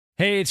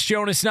Hey, it's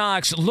Jonas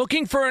Knox.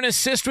 Looking for an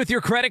assist with your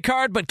credit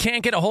card but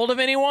can't get a hold of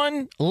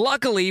anyone?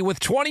 Luckily,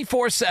 with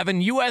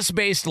 24/7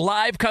 U.S.-based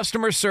live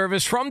customer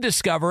service from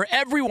Discover,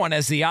 everyone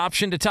has the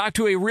option to talk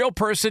to a real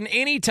person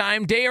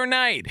anytime, day or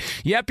night.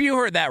 Yep, you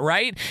heard that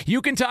right.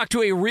 You can talk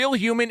to a real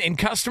human in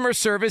customer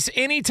service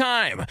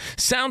anytime.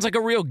 Sounds like a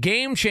real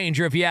game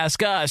changer if you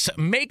ask us.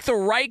 Make the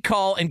right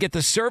call and get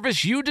the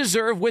service you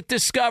deserve with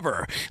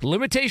Discover.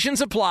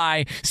 Limitations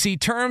apply. See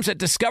terms at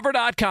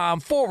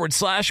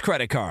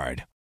discover.com/credit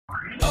card.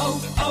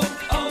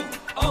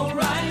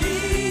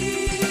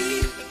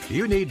 O'Reilly.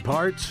 You need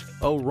parts?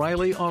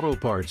 O'Reilly Auto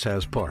Parts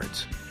has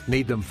parts.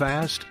 Need them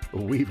fast?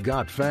 We've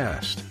got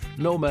fast.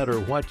 No matter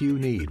what you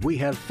need, we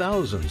have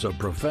thousands of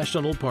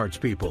professional parts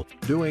people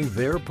doing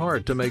their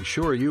part to make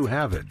sure you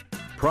have it.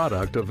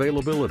 Product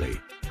availability.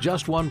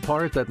 Just one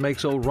part that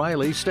makes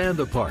O'Reilly stand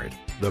apart.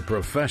 The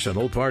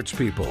professional parts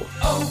people.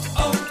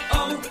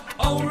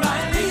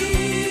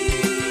 O'Reilly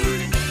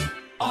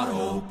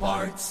Auto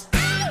Parts.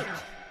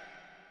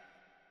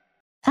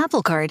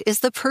 Apple Card is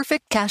the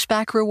perfect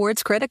cashback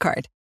rewards credit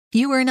card.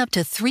 You earn up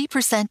to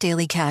 3%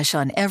 daily cash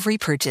on every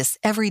purchase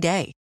every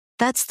day.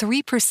 That's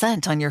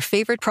 3% on your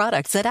favorite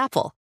products at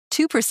Apple,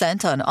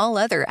 2% on all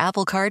other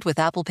Apple Card with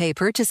Apple Pay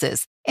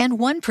purchases, and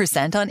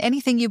 1% on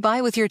anything you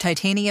buy with your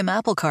titanium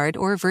Apple Card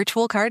or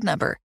virtual card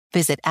number.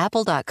 Visit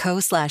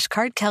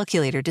apple.co/card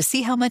calculator to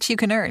see how much you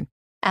can earn.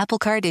 Apple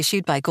Card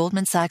issued by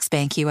Goldman Sachs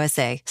Bank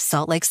USA,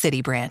 Salt Lake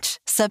City branch.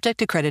 Subject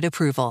to credit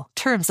approval.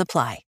 Terms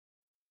apply.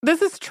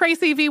 This is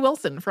Tracy V.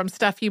 Wilson from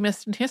Stuff You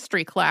Missed in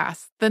History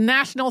class. The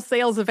national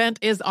sales event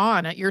is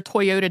on at your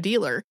Toyota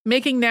dealer,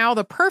 making now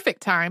the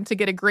perfect time to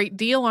get a great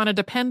deal on a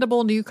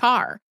dependable new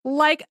car.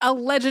 Like a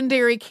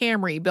legendary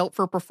Camry built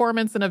for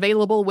performance and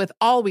available with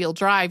all-wheel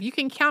drive, you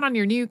can count on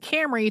your new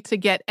Camry to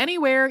get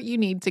anywhere you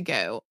need to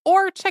go.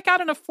 Or check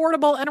out an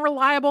affordable and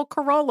reliable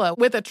Corolla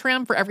with a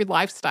trim for every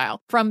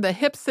lifestyle. From the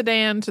hip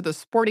sedan to the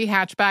sporty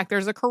hatchback,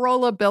 there's a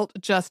Corolla built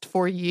just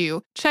for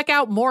you. Check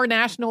out more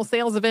national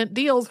sales event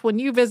deals when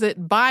you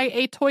visit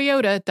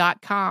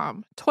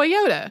buyatoyota.com.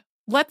 Toyota,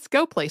 let's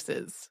go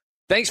places.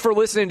 Thanks for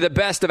listening to the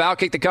best of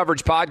Outkick the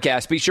Coverage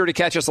podcast. Be sure to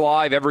catch us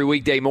live every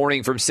weekday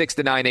morning from 6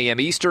 to 9 a.m.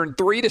 Eastern,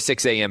 3 to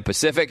 6 a.m.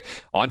 Pacific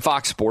on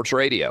Fox Sports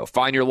Radio.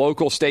 Find your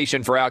local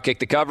station for Outkick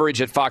the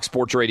Coverage at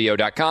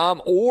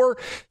foxsportsradio.com or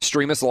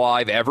stream us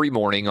live every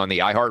morning on the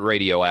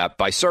iHeartRadio app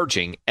by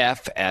searching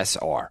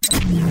FSR.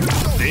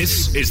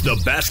 This is the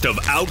best of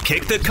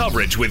Outkick the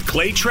Coverage with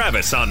Clay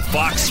Travis on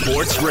Fox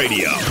Sports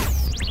Radio.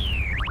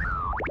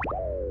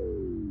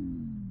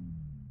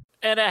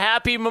 And a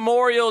happy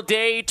Memorial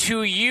Day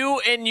to you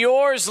and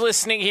yours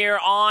listening here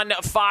on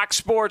Fox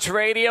Sports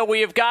Radio.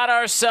 We have got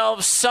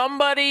ourselves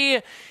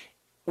somebody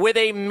with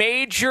a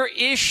major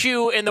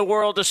issue in the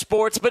world of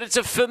sports, but it's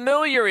a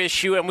familiar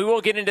issue, and we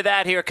will get into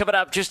that here coming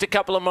up just a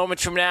couple of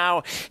moments from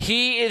now.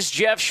 He is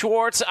Jeff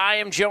Schwartz. I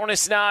am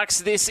Jonas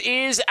Knox. This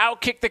is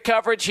Outkick the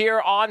Coverage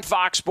here on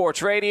Fox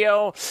Sports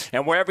Radio,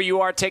 and wherever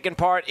you are taking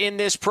part in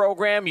this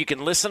program, you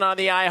can listen on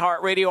the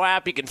iHeartRadio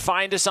app. You can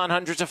find us on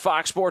hundreds of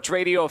Fox Sports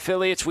Radio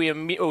affiliates.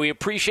 We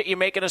appreciate you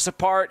making us a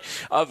part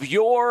of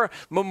your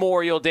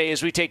Memorial Day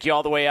as we take you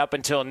all the way up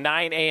until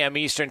 9 a.m.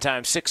 Eastern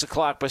Time, 6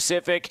 o'clock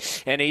Pacific,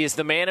 and he is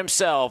the man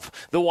himself,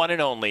 the one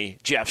and only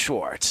Jeff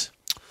Schwartz.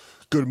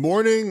 Good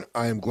morning.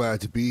 I am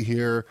glad to be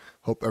here.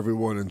 Hope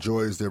everyone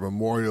enjoys their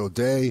Memorial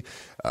Day.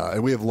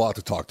 And we have a lot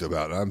to talk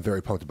about. I'm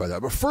very pumped about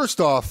that. But first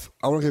off,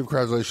 I want to give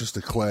congratulations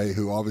to Clay,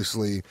 who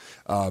obviously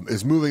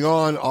is moving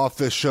on off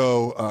this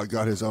show,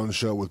 got his own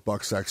show with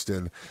Buck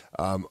Sexton.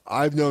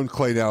 I've known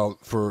Clay now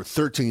for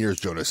 13 years,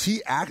 Jonas.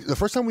 The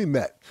first time we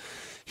met,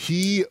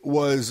 he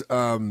was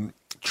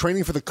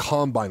training for the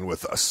Combine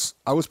with us.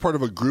 I was part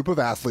of a group of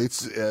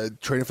athletes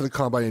training for the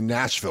Combine in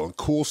Nashville, in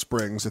Cool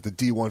Springs at the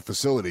D1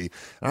 facility.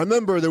 And I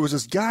remember there was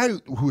this guy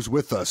who was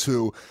with us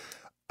who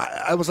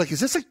I was like, is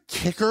this a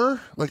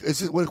kicker? Like,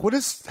 what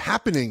is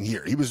happening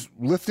here? He was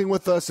lifting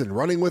with us and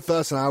running with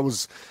us, and I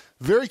was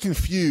very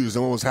confused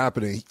on what was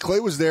happening. Clay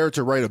was there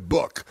to write a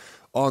book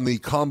on the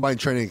Combine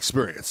training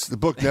experience. The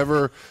book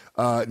never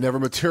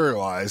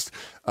materialized.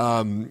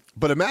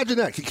 But imagine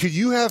that. Could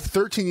you have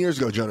 13 years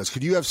ago, Jonas,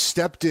 could you have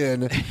stepped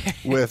in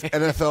with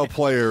NFL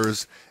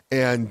players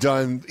and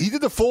he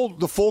did the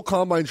full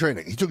Combine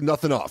training. He took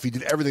nothing off. He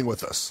did everything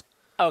with us.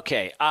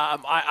 Okay,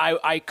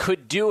 I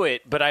could do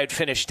it, but I'd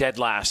finish dead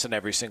last in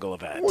every single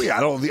event. Well, yeah, I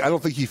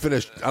don't think he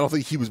finished. I don't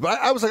think he was. But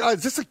I was like,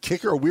 is this a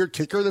weird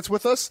kicker that's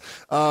with us?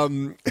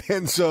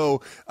 And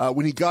so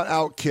when he got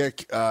out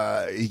kick,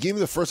 he gave me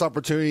the first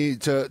opportunity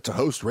to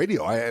host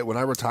radio. When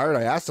I retired,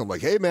 I asked him,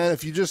 like, hey man,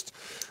 if you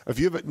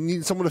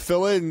need someone to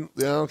fill in,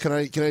 can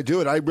I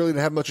do it? I really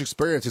didn't have much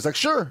experience. He's like,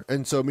 sure.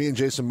 And so me and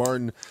Jason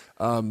Martin,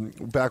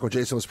 back when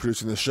Jason was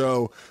producing the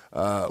show,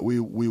 we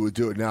would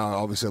do it now.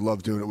 Obviously, I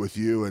love doing it with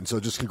you, and so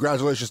just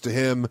congratulations to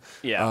him.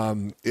 Yeah.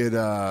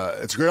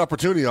 It's a great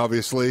opportunity,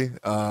 obviously,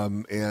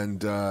 and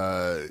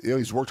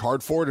he's worked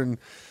hard for it,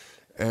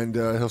 and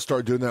he'll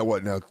start doing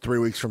that. 3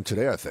 weeks from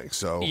today, I think.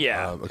 So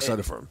yeah,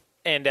 excited for him.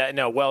 And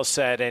no, well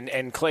said.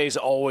 And Clay's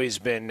always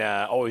been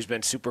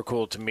super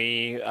cool to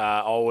me.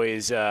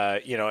 Always,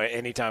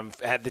 anytime I've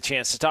had the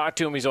chance to talk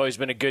to him, he's always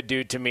been a good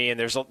dude to me. And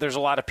there's a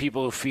lot of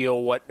people who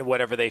feel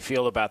whatever they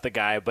feel about the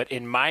guy. But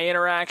in my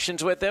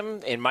interactions with him,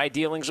 in my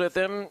dealings with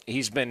him,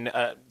 he's been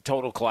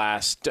total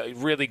class,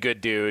 really good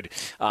dude.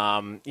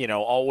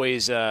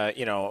 Always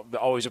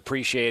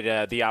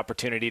appreciate the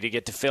opportunity to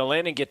get to fill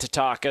in and get to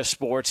talk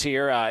sports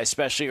here,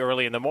 especially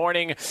early in the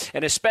morning,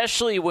 and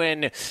especially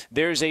when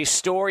there's a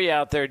story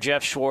out there,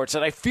 Jeff Schwartz,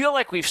 and I feel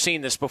like we've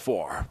seen this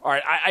before. All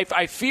right,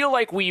 I feel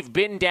like we've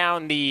been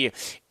down the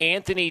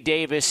Anthony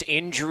Davis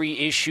injury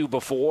issue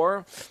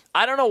before.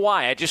 I don't know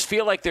why. I just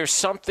feel like there's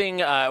something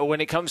when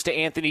it comes to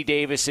Anthony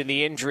Davis and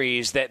the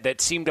injuries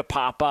that seem to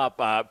pop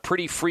up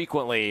pretty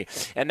frequently.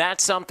 And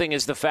that something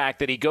is the fact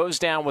that he goes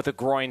down with a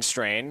groin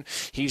strain.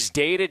 He's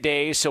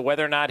day-to-day, so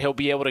whether or not he'll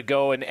be able to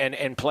go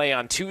and play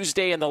on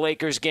Tuesday in the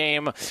Lakers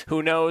game,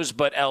 who knows?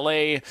 But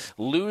L.A.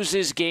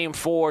 loses Game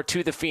 4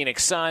 to the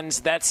Phoenix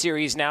Suns. That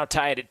series now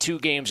tied at 2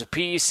 games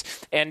apiece.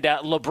 And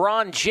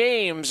LeBron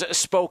James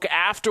spoke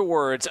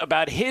afterwards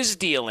about his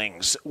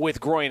dealings with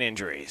groin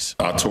injuries.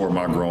 I tore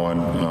my groin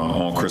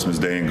on Christmas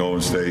Day in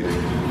Golden State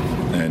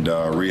and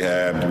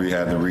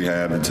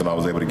rehabbed until I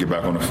was able to get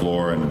back on the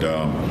floor,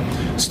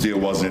 and still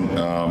wasn't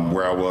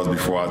where I was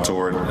before I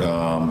tore it.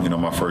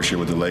 My first year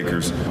with the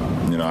Lakers,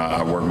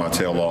 I worked my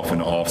tail off in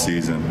the off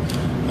season,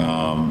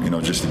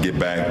 just to get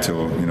back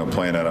to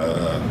playing at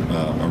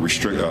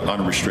unrestricted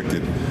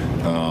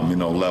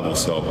level.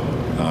 So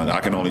I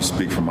can only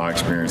speak from my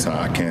experience.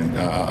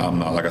 I'm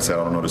not, like I said,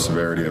 I don't know the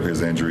severity of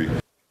his injury.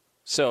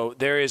 So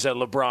there is a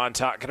LeBron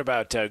talking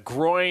about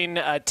groin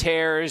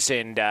tears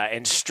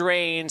and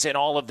strains and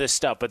all of this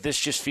stuff, but this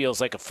just feels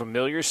like a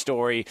familiar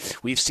story.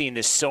 We've seen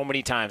this so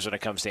many times when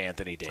it comes to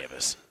Anthony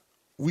Davis.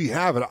 We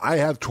have it. I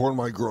have torn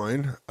my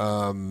groin.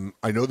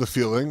 I know the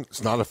feeling.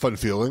 It's not a fun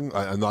feeling.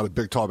 I'm not a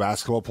big, tall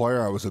basketball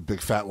player. I was a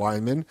big, fat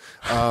lineman.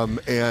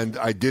 And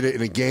I did it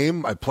in a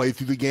game. I played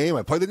through the game.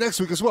 I played the next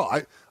week as well.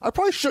 I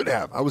probably should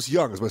have. I was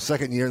young. It was my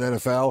second year in the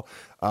NFL.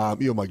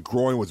 My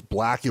groin was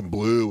black and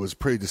blue. It was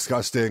pretty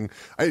disgusting.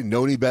 I didn't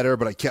know any better,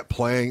 but I kept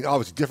playing.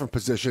 Obviously, different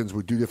positions.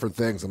 We do different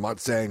things. I'm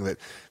not saying that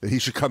he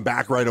should come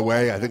back right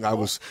away. I think I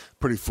was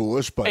pretty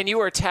foolish. But and you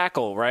were a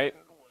tackle, right?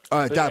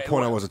 At that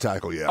point, I was a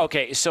tackle, yeah.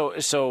 Okay,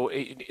 so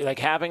like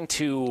having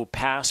to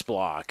pass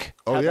block.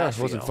 Oh yeah, it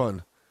wasn't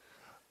fun.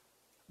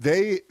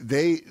 They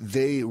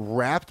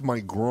wrapped my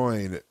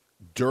groin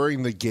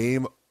during the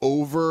game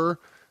over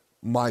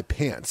my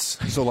pants,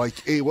 so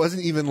like it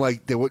wasn't even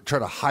like they would try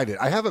to hide it.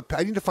 I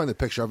need to find the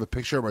picture. I have a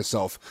picture of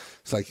myself.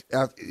 It's like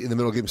in the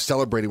middle of the game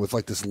celebrating with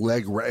like this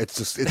leg.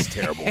 It's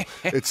terrible.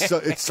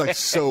 it's like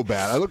so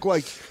bad. I look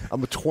like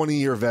I'm a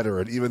 20-year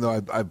veteran, even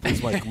though I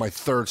was my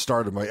third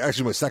start my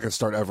second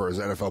start ever as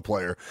an NFL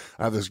player.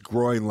 I have this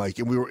groin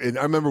and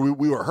I remember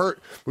we were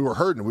hurt. We were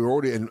hurting. We were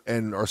already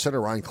and our center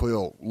Ryan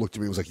Cleo looked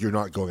at me and was like, "You're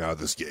not going out of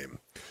this game."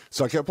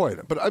 So I kept playing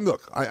it. But I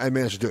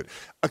managed to do it.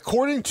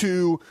 According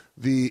to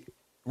the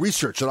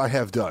research that I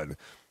have done,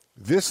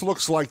 this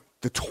looks like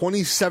the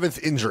 27th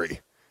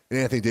injury in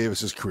Anthony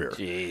Davis's career.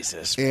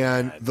 Jesus.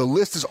 And man. The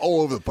list is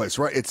all over the place,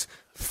 right? It's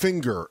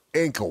finger,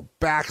 ankle,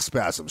 back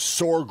spasm,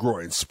 sore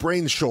groin,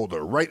 sprained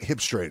shoulder, right hip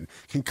strain,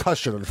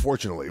 concussion,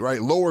 unfortunately,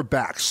 right? Lower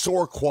back,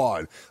 sore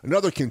quad,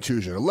 another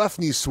contusion, a left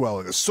knee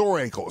swelling, a sore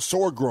ankle, a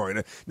sore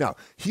groin. Now,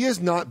 he has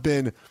not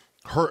been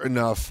hurt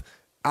enough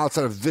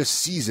outside of this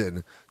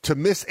season to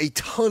miss a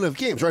ton of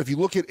games, right? If you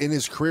look at in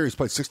his career, he's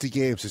played 60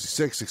 games,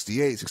 66,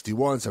 68,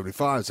 61,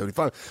 75,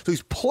 75. So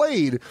he's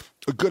played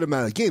a good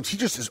amount of games. He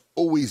just is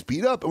always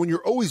beat up. And when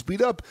you're always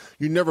beat up,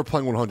 you're never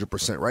playing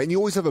 100%, right? And you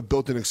always have a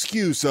built-in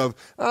excuse of,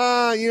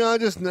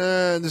 just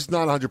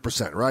not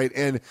 100%, right?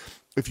 And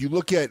if you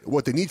look at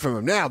what they need from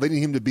him now, they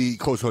need him to be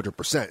close to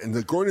 100%. And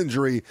the groin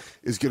injury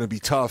is going to be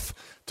tough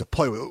to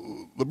play with.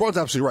 LeBron's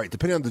absolutely right.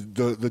 Depending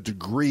on the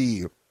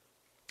degree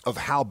of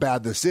how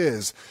bad this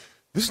is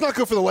not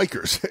good for the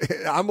Lakers.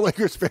 I'm a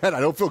Lakers fan. I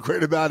don't feel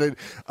great about it.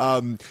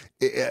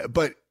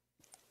 But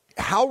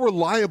how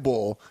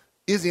reliable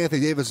is Anthony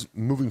Davis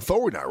moving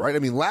forward now, right? I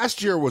mean,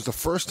 last year was the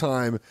first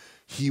time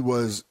he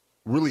was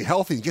really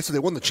healthy. And guess what? They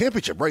won the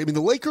championship, right? I mean,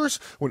 the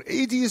Lakers, when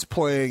AD is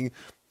playing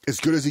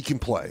as good as he can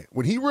play,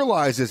 when he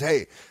realizes,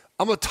 hey,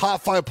 I'm a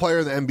top 5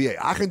 player in the NBA.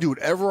 I can do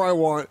whatever I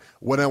want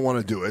when I want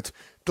to do it.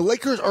 The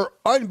Lakers are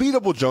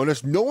unbeatable,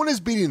 Jonas. No one is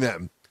beating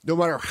them. No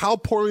matter how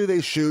poorly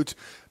they shoot,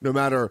 no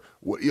matter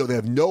what, they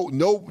have no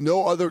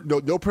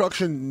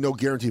production, no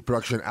guaranteed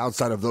production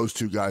outside of those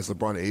two guys,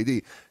 LeBron and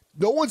AD.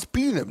 No one's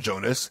beating them,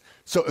 Jonas.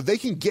 So if they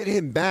can get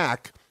him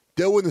back,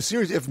 they'll win the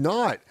series. If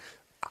not,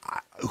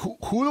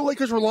 who are the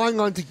Lakers relying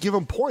on to give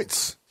them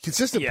points,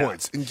 consistent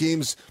points in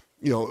games,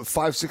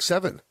 5, 6,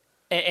 7?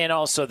 And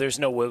also, there's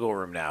no wiggle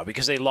room now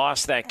because they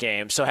lost that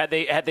game. So had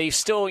they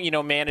still,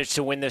 managed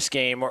to win this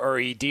game, or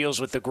he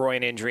deals with the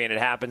groin injury and it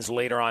happens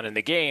later on in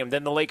the game,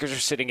 then the Lakers are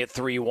sitting at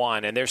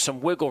 3-1, and there's some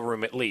wiggle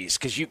room at least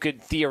because you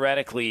could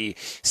theoretically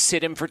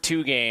sit him for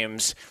 2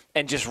 games,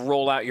 and just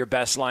roll out your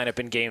best lineup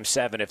in Game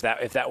 7 if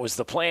that was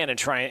the plan, and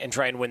try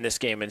and win this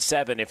game in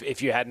 7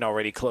 if you hadn't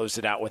already closed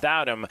it out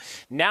without him.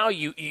 Now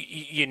you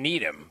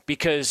need him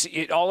because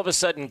all of a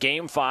sudden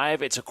Game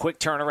 5, it's a quick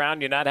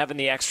turnaround. You're not having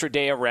the extra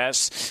day of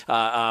rest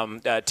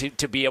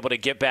to be able to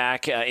get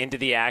back into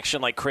the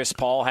action like Chris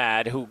Paul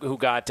had, who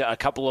got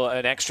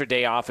an extra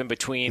day off in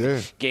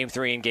between Game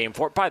 3 and Game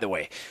 4. By the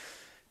way,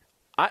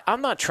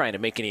 I'm not trying to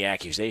make any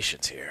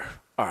accusations here.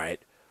 All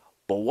right.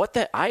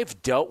 But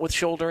I've dealt with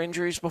shoulder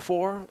injuries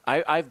before.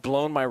 I've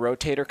blown my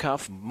rotator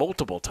cuff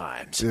multiple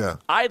times. Yeah.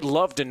 I'd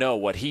love to know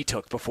what he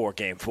took before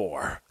Game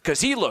 4 because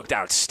he looked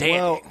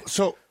outstanding. Well,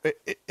 so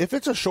if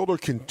it's a shoulder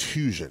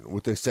contusion,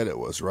 what they said it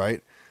was,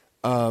 right?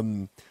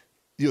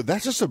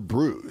 That's just a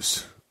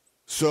bruise.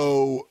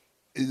 So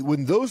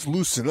when those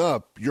loosen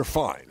up, you're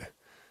fine.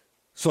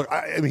 So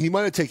I mean, he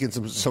might have taken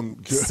some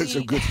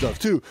good stuff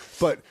too,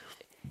 but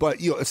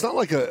it's not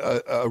like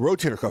a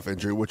rotator cuff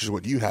injury, which is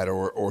what you had,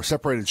 or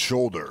separated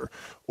shoulder,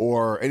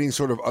 or any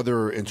sort of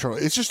other internal.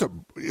 It's just at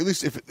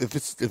least if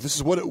this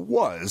is what it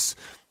was,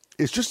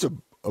 it's just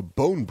a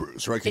bone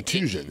bruise, right?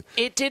 Contusion.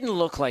 It didn't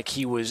look like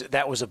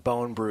that was a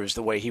bone bruise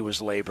the way he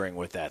was laboring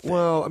with that thing.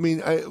 Well, I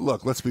mean,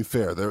 look, let's be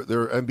fair.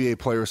 They're NBA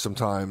players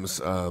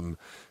sometimes.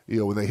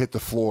 When they hit the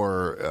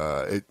floor,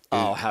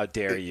 how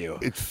dare you?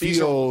 It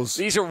feels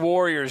these are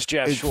warriors,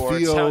 Jeff Schwartz.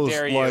 Feels how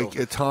dare you? like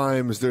at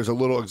times there's a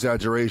little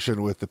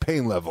exaggeration with the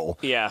pain level.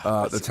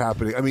 That's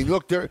happening. I mean,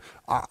 look,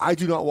 I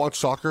do not watch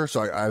soccer,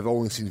 so I've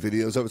only seen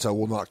videos of it, so I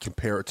will not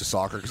compare it to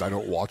soccer because I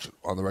don't watch it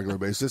on a regular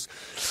basis.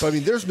 But I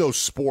mean, there's no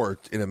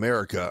sport in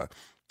America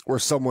where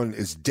someone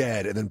is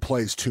dead and then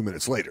plays 2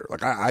 minutes later.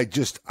 Like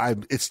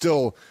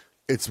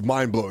it's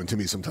mind blowing to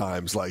me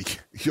sometimes.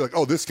 Like you're like,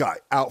 oh, this guy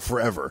out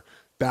forever.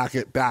 Back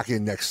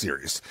in next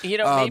series.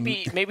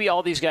 Maybe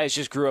all these guys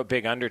just grew up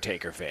big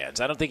Undertaker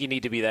fans. I don't think you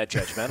need to be that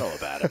judgmental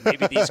about it.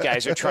 Maybe these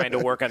guys are trying to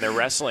work on their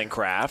wrestling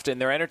craft and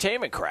their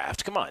entertainment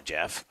craft. Come on,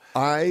 Jeff.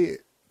 I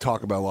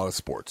talk about a lot of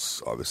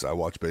sports. Obviously, I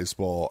watch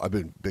baseball. I've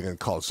been big on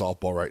college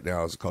softball right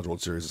now as the College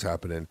World Series is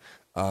happening.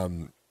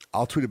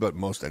 I'll tweet about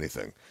most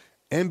anything.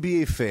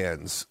 NBA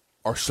fans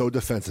are so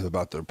defensive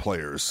about their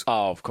players.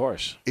 Oh, of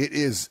course. It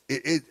is.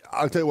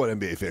 I'll tell you what,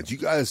 NBA fans, you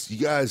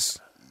guys.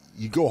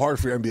 You go hard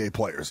for your NBA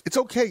players. It's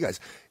okay, guys.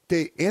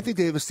 Anthony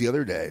Davis the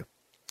other day,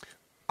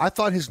 I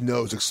thought his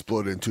nose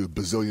exploded into a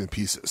bazillion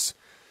pieces.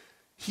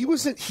 He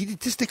wasn't.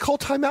 They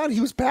called timeout and he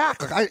was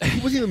back.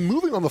 He wasn't even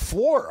moving on the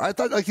floor. I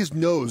thought his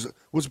nose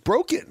was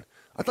broken.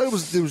 I thought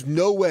there was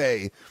no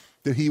way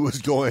that he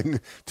was going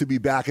to be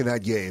back in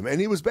that game, and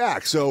he was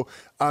back. So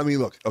I mean,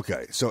 look,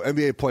 okay. So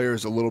NBA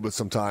players a little bit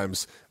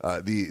sometimes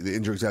the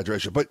injury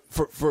exaggeration, but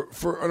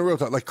for on a real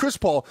time, like Chris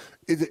Paul,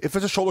 if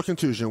it's a shoulder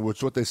contusion, which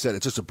is what they said,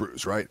 it's just a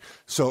bruise, right?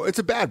 So it's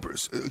a bad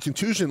bruise. A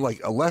contusion,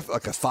 like a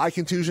thigh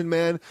contusion,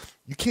 man,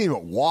 you can't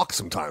even walk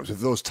sometimes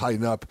if those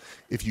tighten up.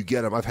 If you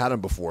get them, I've had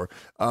them before.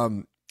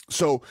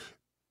 So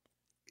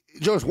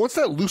Jonas, once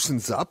that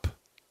loosens up,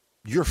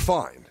 you're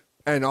fine.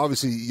 And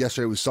obviously,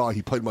 yesterday we saw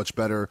he played much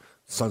better.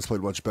 Suns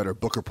played much better.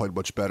 Booker played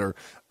much better.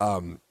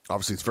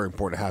 Obviously, it's very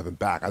important to have him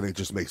back. I think it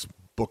just makes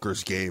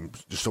Booker's game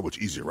just so much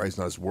easier, right? He's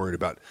not as worried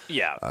about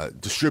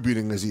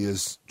distributing as he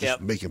is just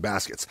making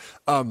baskets.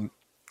 But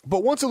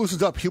once it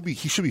loosens up,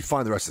 he should be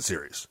fine the rest of the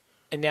series.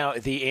 And now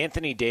the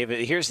Anthony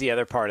Davis, here's the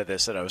other part of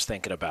this that I was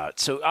thinking about.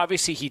 So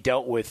obviously he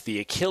dealt with the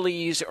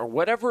Achilles or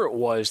whatever it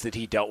was that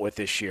he dealt with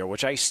this year,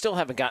 which I still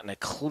haven't gotten a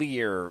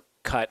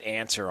clear-cut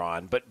answer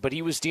on. But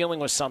he was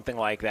dealing with something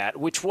like that,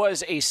 which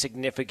was a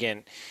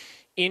significant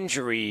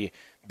injury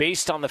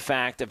based on the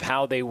fact of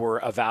how they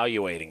were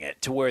evaluating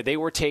it, to where they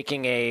were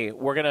taking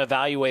we're going to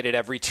evaluate it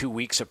every 2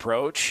 weeks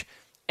approach.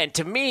 And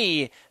to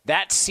me,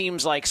 that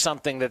seems like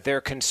something that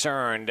they're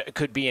concerned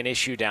could be an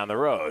issue down the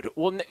road.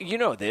 Well, you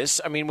know this.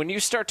 I mean, when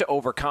you start to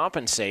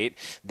overcompensate,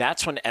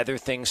 that's when other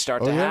things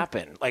start to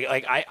happen. Like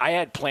I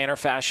had plantar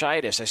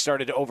fasciitis. I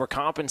started to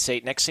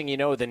overcompensate. Next thing you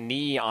know, the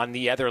knee on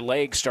the other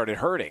leg started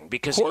hurting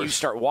because you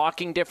start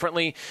walking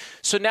differently.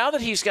 So now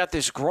that he's got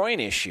this groin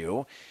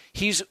issue,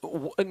 he's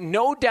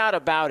no doubt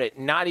about it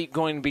not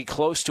going to be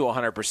close to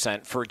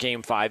 100% for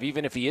Game 5,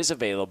 even if he is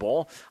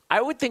available.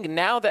 I would think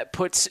now that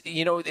puts,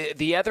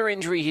 the other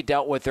injury he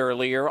dealt with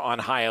earlier on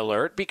high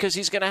alert because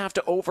he's going to have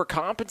to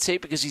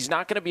overcompensate because he's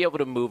not going to be able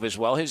to move as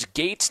well. His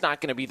gait's not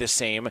going to be the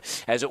same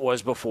as it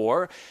was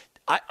before.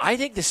 I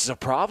think this is a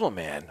problem,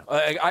 man.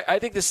 I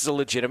think this is a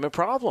legitimate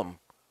problem.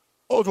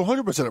 Oh, it's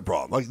 100% a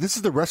problem. Like, this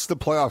is the rest of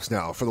the playoffs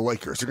now for the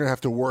Lakers. They're going to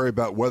have to worry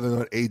about whether or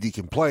not AD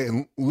can play,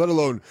 and let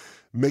alone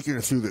making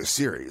it through this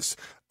series.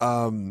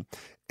 And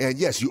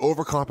yes, you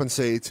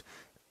overcompensate.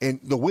 And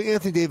the way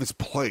Anthony Davis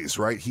plays,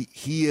 right?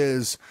 He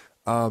is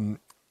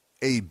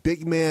a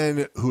big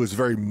man who is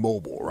very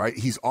mobile, right?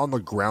 He's on the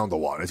ground a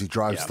lot as he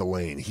drives the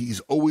lane. He's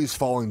always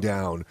falling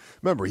down.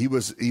 Remember, he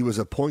was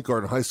a point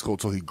guard in high school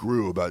until he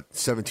grew about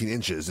 17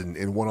 inches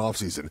in one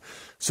offseason.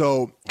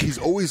 So he's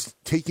always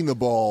taking the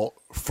ball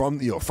from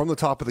the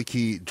top of the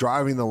key,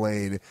 driving the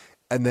lane,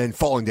 and then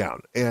falling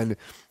down. And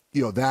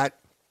that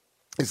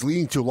is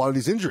leading to a lot of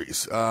these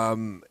injuries,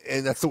 and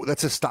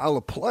that's a style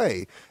of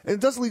play, and it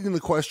does lead into the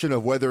question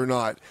of whether or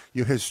not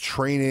his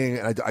training.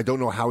 And I don't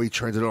know how he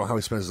trains. I don't know how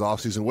he spends his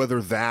offseason.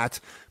 Whether that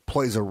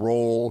plays a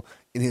role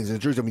in his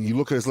injuries. I mean, you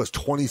look at his list: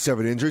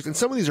 27 injuries, and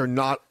some of these are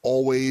not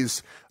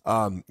always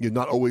groin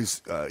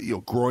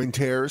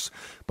tears.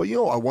 But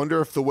I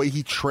wonder if the way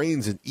he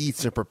trains and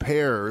eats and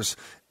prepares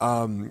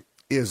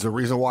is the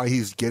reason why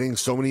he's getting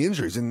so many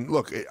injuries. And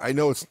look, I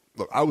know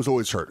I was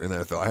always hurt in the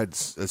NFL. I had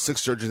 6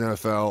 surgeries in the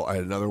NFL. I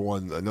had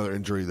another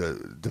injury,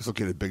 the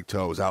dislocated big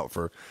toe. Was out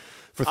for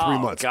 3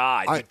 months. Oh,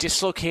 God. You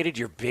dislocated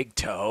your big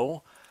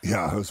toe?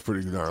 Yeah, it was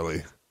pretty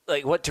gnarly.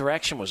 Like, what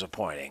direction was it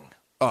pointing?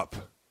 Up.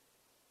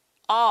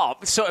 Oh,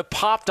 so it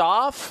popped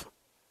off?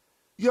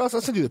 Yeah, I'll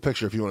send you the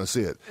picture if you want to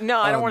see it. No,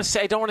 I don't want to see.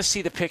 I don't want to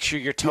see the picture.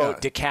 Your toe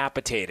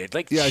decapitated.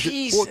 Like,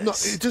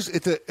 Jesus.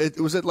 It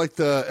was at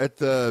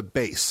the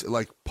base. It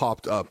like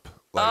popped up.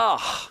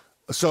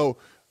 So,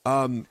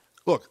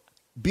 look,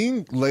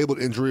 being labeled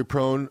injury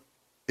prone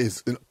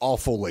is an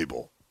awful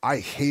label. I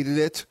hated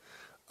it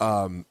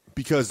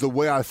because the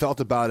way I felt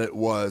about it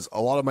was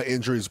a lot of my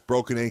injuries,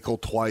 broken ankle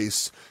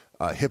twice,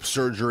 hip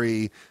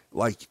surgery,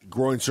 like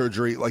groin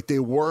surgery, like they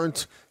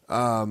weren't.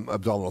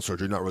 Abdominal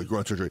surgery, not really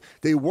groin surgery.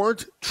 They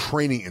weren't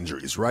training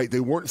injuries, right? They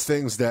weren't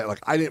things that like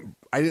I didn't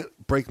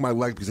break my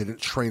leg because I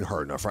didn't train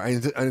hard enough. Right? I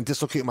didn't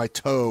dislocate my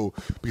toe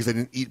because I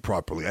didn't eat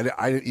properly.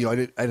 I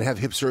didn't have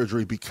hip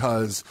surgery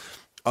because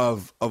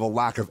of a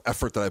lack of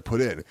effort that I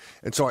put in.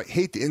 And so I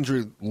hate the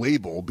injury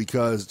label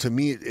because to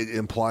me it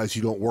implies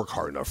you don't work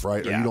hard enough,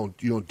 right? Yeah. Or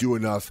you don't do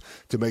enough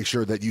to make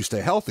sure that you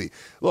stay healthy.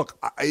 Look,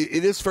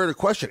 it is fair to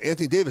question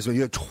Anthony Davis. You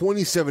have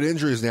 27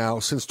 injuries now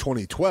since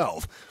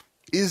 2012.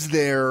 Is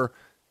there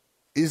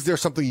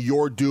something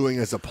you're doing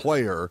as a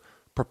player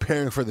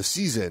preparing for the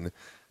season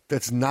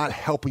that's not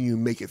helping you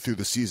make it through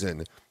the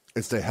season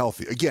and stay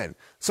healthy? Again,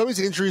 some of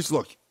these injuries,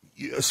 look,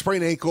 a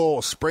sprained ankle,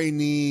 a sprained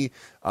knee,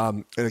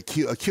 and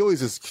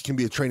Achilles can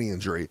be a training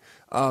injury.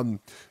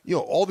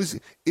 All these,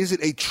 is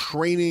it a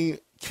training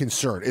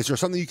concern? Is there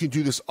something you can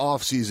do this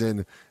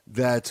offseason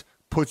that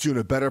puts you in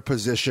a better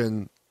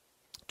position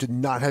to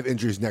not have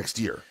injuries next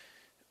year?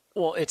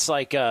 Well, it's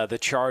like the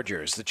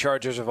Chargers. The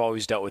Chargers have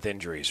always dealt with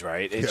injuries,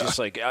 right? It's just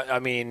like,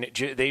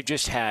 they've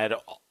just had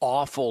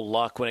awful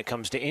luck when it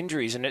comes to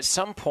injuries. And at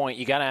some point,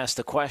 you got to ask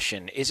the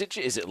question, is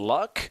it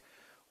luck?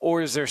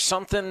 Or is there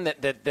something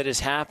that is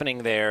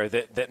happening there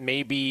that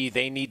maybe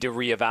they need to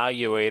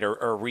reevaluate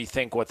or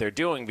rethink what they're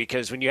doing?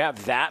 Because when you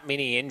have that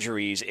many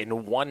injuries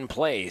in one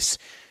place,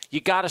 you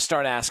got to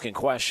start asking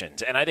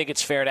questions. And I think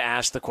it's fair to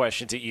ask the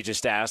questions that you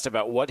just asked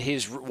about what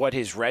his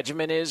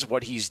regimen is,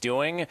 what he's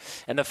doing,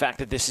 and the fact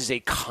that this is a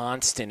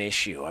constant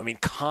issue. I mean,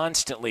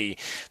 constantly.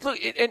 Look,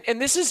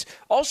 and this is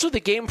also the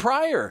game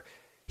prior.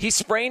 He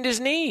sprained his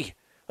knee.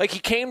 Like, he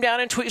came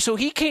down and so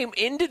he came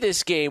into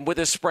this game with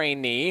a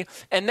sprained knee,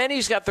 and then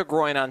he's got the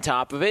groin on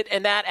top of it,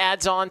 and that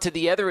adds on to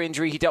the other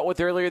injury he dealt with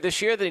earlier this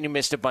year that he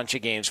missed a bunch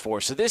of games for.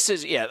 So this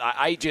is,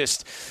 I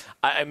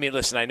mean,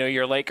 listen, I know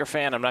you're a Laker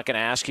fan. I'm not going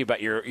to ask you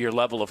about your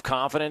level of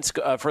confidence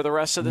for the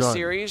rest of the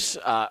series.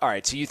 All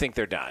right, so you think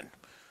they're done?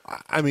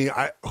 I mean,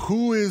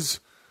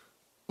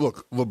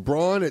 look,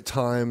 LeBron at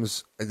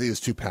times, I think, is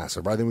too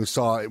passive. Right? I think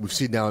we've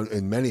seen now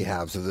in many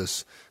halves of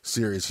this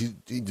series, he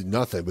did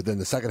nothing. But then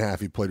the second half,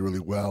 he played really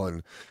well,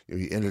 and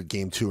he ended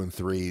game 2 and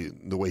 3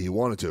 the way he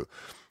wanted to.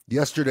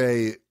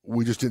 Yesterday,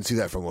 we just didn't see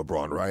that from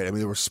LeBron, right? I mean,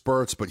 there were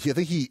spurts, but I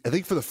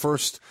think for the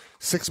first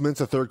 6 minutes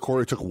of third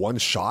quarter, he took one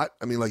shot.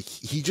 I mean, like,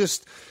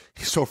 he's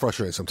so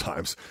frustrating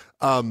sometimes.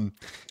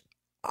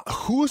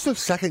 Who is the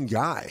second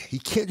guy? He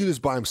can't do this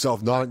by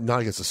himself, not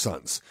against the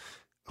Suns.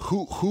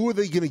 Who are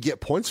they going to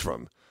get points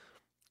from?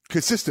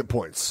 Consistent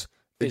points.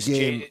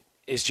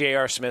 Is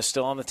J.R. Smith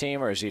still on the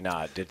team, or is he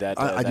not?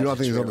 I do not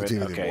think he's on the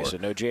team anymore. Okay, so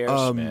no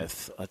J.R.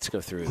 Smith. Let's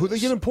go through who are they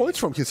getting points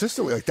from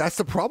consistently? Like, that's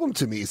the problem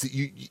to me, is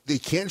that they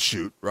can't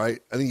shoot, right?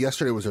 I think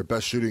yesterday was their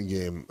best shooting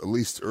game, at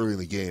least early in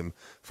the game,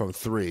 from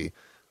 3,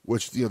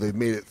 which, they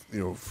made it,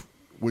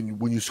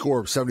 when you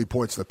score 70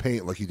 points in the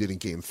paint like you did in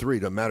Game 3,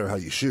 doesn't matter how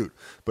you shoot.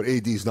 But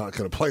AD's not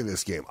going to play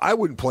this game. I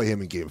wouldn't play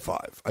him in Game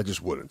 5. I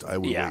just wouldn't. I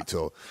would wait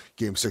till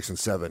Game 6 and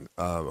 7.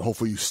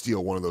 Hopefully you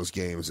steal one of those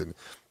games and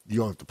you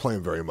don't have to play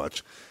him very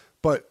much.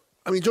 But,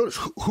 I mean, Jonas,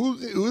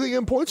 who are they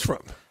getting points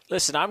from?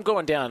 Listen, I'm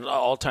going down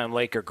all-time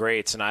Laker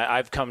greats, and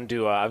I've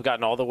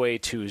gotten all the way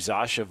to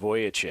Sasha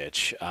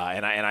Vujicic,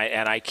 and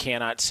I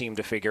cannot seem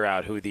to figure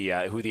out who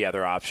the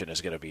other option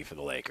is going to be for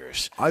the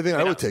Lakers. I think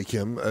I would take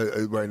him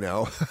right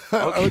now.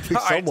 I would take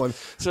someone.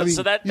 Right.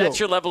 So that's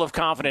your level of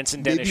confidence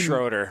in Dennis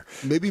Schroeder.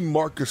 Maybe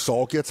Marc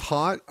Gasol gets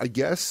hot, I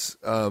guess.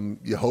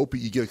 You hope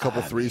you get a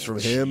couple threes from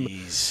him.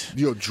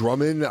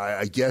 Drummond,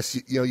 I guess.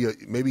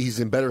 Maybe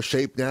he's in better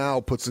shape now,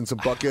 puts in some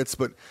buckets,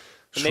 but.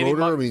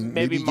 Schroeder,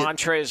 maybe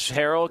Montrezl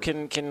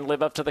Harrell can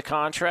live up to the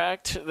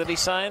contract that he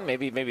signed.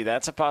 Maybe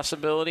that's a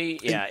possibility.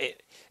 Yeah,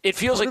 it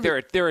feels like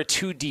they're a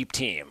too deep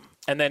team,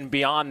 and then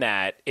beyond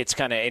that, it's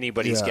kind of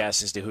anybody's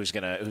guess as to who's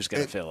gonna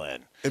fill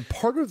in. And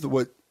part of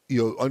what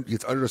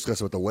gets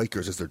under-discussed about the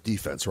Lakers is their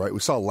defense, right? We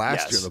saw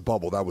last year in the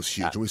bubble, that was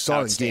huge. And we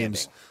saw in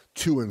games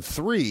 2 and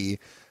 3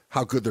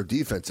 how good their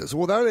defense is.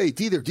 Well, without AD,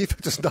 their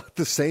defense is not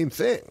the same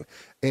thing.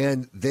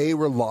 And they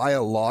rely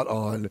a lot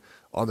on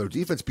their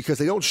defense because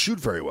they don't shoot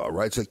very well,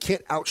 right? So they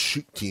can't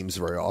outshoot teams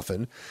very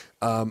often.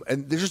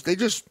 And they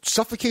just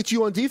suffocate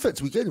you on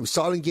defense. We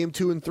saw it in game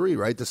 2 and 3,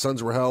 right? The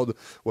Suns were held,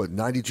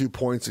 92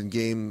 points in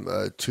game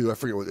 2. I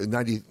forget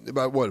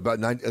about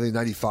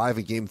 95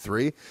 in game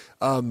 3.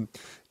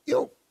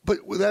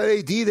 But without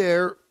AD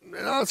there,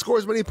 not score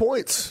as many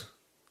points.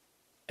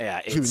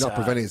 Yeah, it's not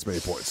preventing as many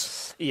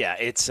points. Yeah,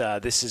 it's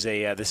this is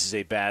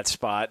a bad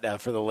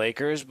spot for the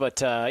Lakers,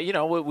 but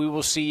we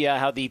will see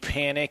how the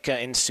panic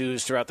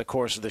ensues throughout the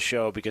course of the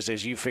show, because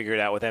as you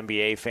figured out with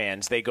NBA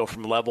fans, they go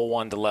from level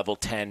 1 to level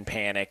 10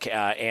 panic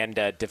and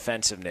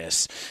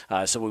defensiveness.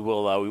 So we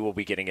will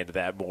be getting into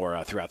that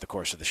more throughout the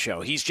course of the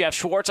show. He's Jeff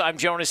Schwartz. I'm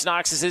Jonas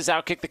Knox. This is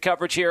Outkick the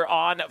Coverage here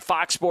on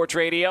Fox Sports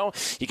Radio.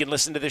 You can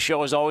listen to the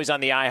show as always on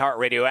the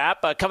iHeartRadio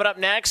app. Coming up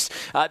next,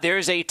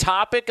 there's a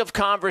topic of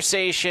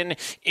conversation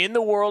in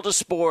the world of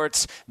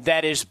sports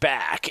that is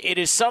back. It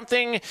is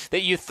something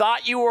that you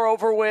thought you were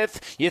over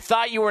with. You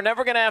thought you were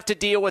never going to have to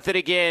deal with it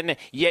again,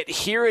 yet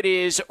here it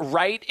is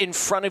right in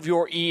front of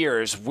your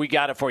ears. We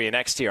got it for you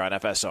next here on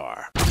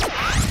FSR.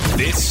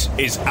 This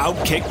is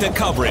Outkick the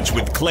Coverage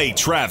with Clay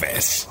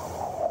Travis.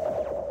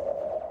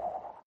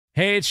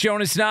 Hey, it's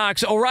Jonas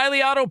Knox.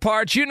 O'Reilly Auto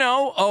Parts,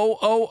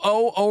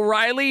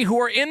 O'Reilly, who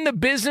are in the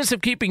business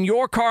of keeping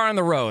your car on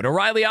the road.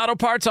 O'Reilly Auto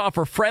Parts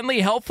offer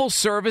friendly, helpful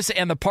service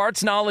and the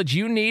parts knowledge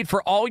you need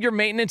for all your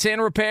maintenance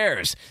and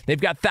repairs.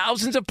 They've got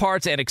thousands of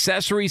parts and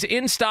accessories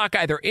in stock,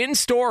 either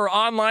in-store or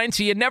online,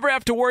 so you never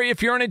have to worry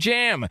if you're in a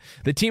jam.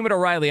 The team at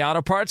O'Reilly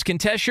Auto Parts can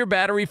test your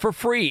battery for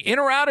free, in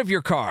or out of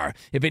your car.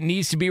 If it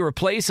needs to be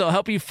replaced, they'll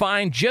help you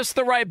find just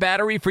the right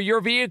battery for your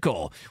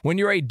vehicle. When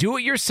you're a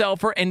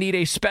do-it-yourselfer and need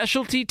a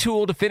specialty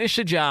tool to finish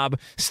the job,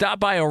 stop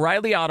by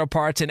O'Reilly Auto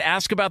Parts and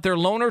ask about their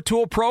loaner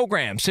tool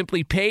program.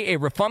 Simply pay a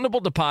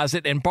refundable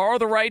deposit and borrow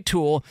the right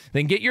tool,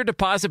 then get your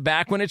deposit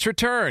back when it's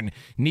returned.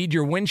 Need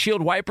your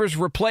windshield wipers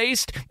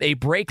replaced, a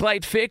brake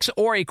light fix,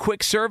 or a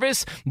quick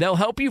service? They'll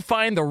help you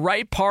find the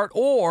right part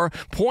or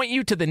point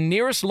you to the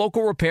nearest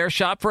local repair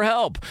shop for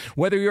help.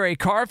 Whether you're a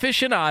car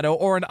aficionado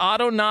or an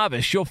auto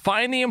novice, you'll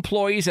find the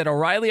employees at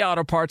O'Reilly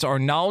Auto Parts are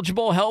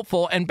knowledgeable,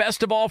 helpful, and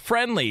best of all,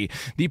 friendly.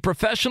 The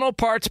professional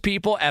parts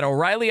people at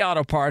O'Reilly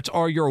Auto Parts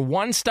are your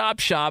one-stop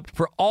shop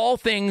for all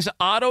things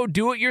auto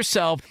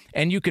do-it-yourself,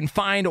 and you can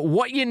find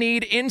what you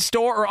need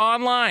in-store or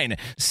online.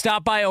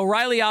 Stop by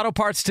O'Reilly Auto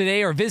Parts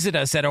today or visit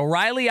us at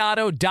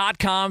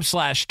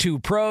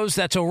O'ReillyAuto.com/2pros.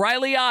 That's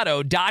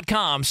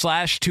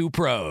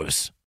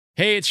O'ReillyAuto.com/2pros.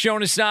 Hey, it's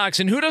Jonas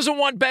Knox, and who doesn't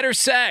want better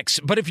sex?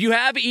 But if you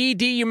have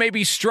ED, you may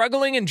be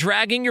struggling and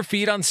dragging your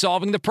feet on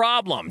solving the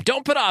problem.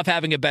 Don't put off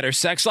having a better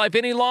sex life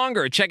any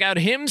longer. Check out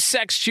Hims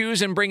Sex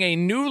Chews and bring a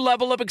new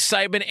level of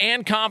excitement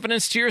and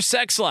confidence to your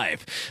sex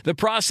life. The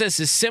process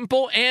is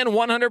simple and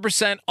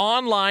 100%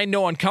 online,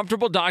 no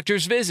uncomfortable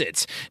doctor's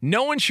visits.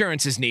 No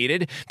insurance is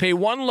needed. Pay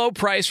one low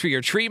price for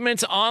your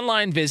treatments,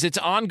 online visits,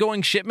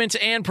 ongoing shipments,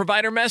 and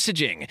provider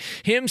messaging.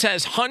 Hims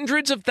has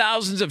hundreds of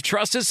thousands of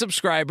trusted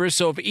subscribers,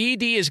 so if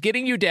ED is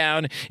getting you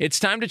down, it's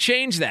time to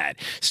change that.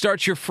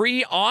 Start your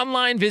free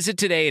online visit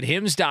today at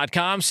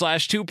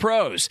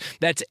hims.com/2pros.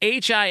 That's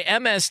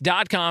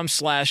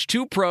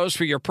HIMS.com/2pros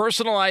for your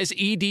personalized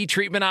ED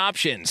treatment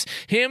options.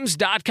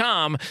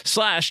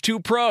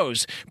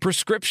 hims.com/2pros.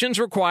 Prescriptions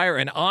require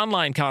an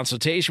online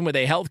consultation with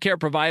a healthcare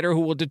provider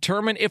who will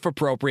determine if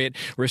appropriate.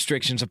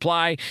 Restrictions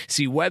apply.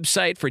 See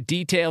website for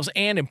details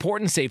and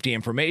important safety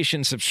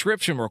information.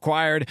 Subscription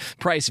required.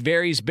 Price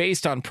varies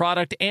based on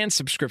product and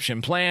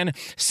subscription plan.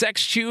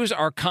 Sex Chews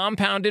are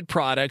compounded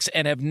products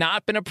and have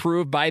not been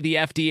approved by the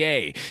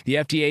FDA. The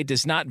FDA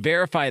does not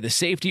verify the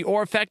safety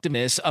or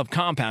effectiveness of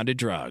compounded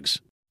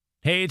drugs.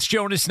 Hey, it's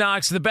Jonas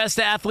Knox. The best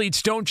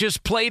athletes don't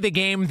just play the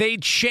game, they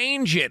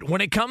change it. When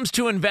it comes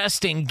to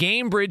investing,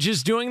 GameBridge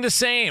is doing the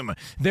same.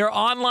 Their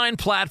online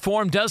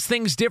platform does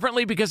things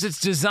differently because it's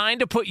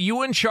designed to put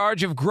you in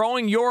charge of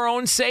growing your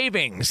own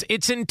savings.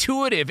 It's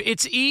intuitive,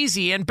 it's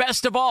easy, and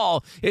best of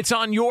all, it's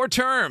on your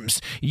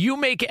terms. You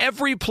make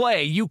every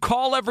play, you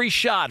call every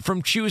shot,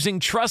 from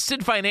choosing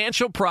trusted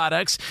financial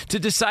products to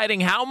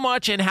deciding how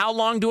much and how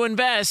long to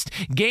invest.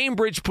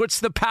 GameBridge puts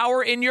the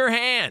power in your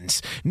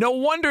hands. No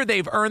wonder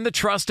they've earned the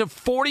trust of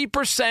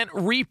 40%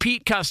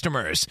 repeat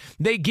customers.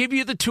 They give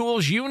you the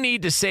tools you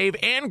need to save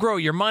and grow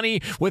your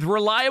money with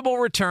reliable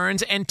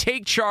returns and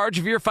take charge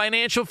of your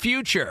financial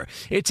future.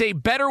 It's a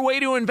better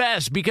way to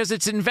invest because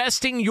it's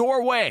investing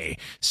your way.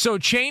 So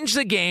change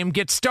the game.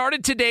 Get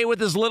started today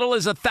with as little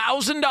as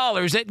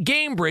 $1,000 at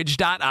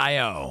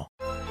GameBridge.io.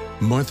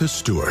 Martha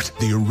Stewart,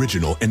 the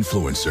original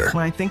influencer.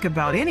 When I think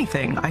about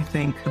anything, I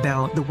think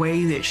about the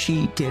way that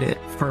she did it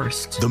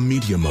first. The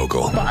media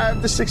mogul.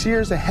 5 to 6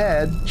 years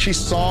ahead, she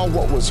saw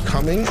what was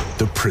coming.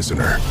 The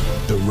prisoner.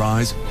 The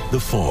rise, the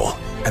fall.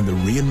 and the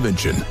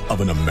reinvention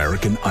of an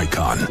American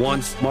icon.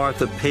 Once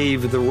Martha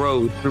paved the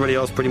road, everybody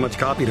else pretty much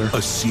copied her.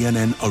 A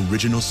CNN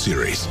original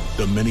series,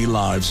 The Many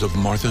Lives of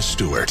Martha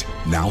Stewart,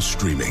 now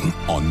streaming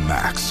on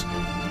Max.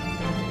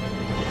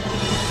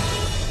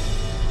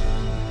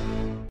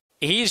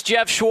 He's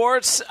Jeff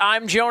Schwartz.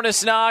 I'm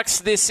Jonas Knox.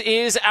 This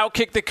is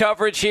Outkick the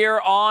Coverage here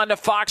on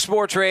Fox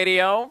Sports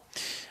Radio.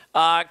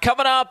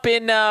 Coming up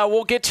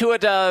we'll get to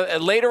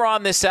it later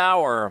on this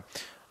hour.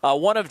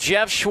 One of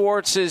Jeff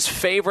Schwartz's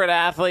favorite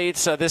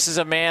athletes. This is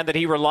a man that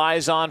he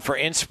relies on for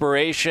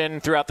inspiration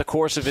throughout the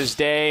course of his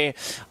day.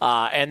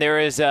 And there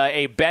is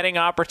a betting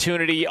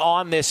opportunity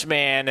on this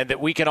man and that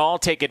we can all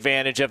take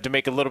advantage of to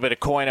make a little bit of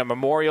coin on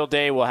Memorial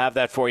Day. We'll have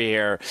that for you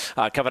here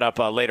coming up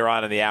later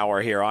on in the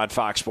hour here on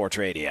Fox Sports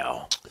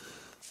Radio.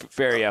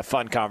 Very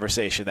fun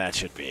conversation that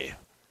should be.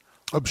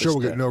 I'm sure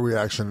we'll get no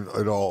reaction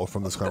at all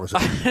from this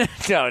conversation.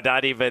 No,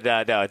 not even.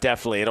 No,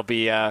 definitely. It'll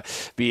be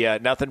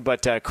nothing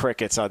but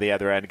crickets on the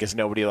other end because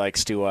nobody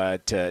likes to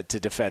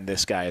defend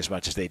this guy as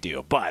much as they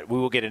do. But we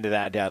will get into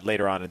that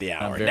later on in the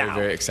hour. I'm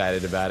very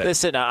excited about it.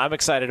 Listen, I'm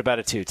excited about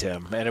it too,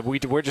 Tim. And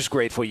we're just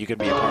grateful you can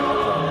be a part of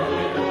the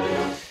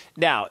program here.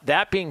 Now,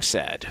 that being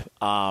said,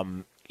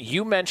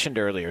 you mentioned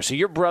earlier, so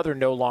your brother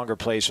no longer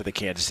plays for the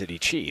Kansas City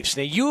Chiefs.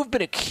 Now, you have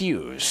been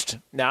accused.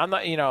 Now,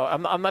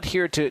 I'm not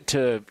here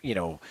to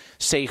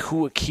say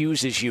who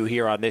accuses you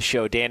here on this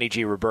show, Danny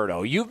G.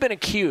 Roberto. You've been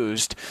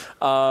accused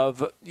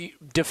of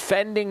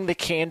defending the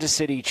Kansas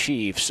City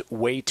Chiefs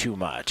way too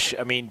much.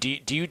 I mean,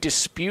 do you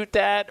dispute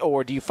that,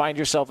 or do you find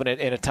yourself in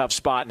a tough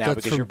spot now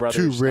because your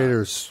brother's two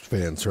Raiders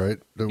fans, right?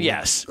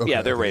 Yes. Okay,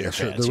 yeah, they're Raider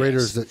fans. The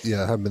Raiders that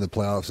haven't been in the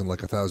playoffs in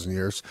like 1,000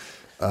 years.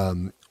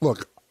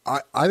 Look,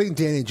 I think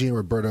Danny G and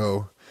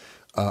Roberto,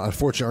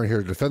 unfortunately, aren't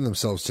here to defend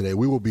themselves today.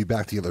 We will be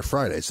back together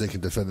Friday, so they can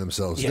defend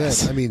themselves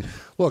then. I mean,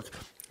 look,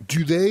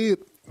 do they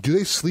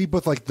sleep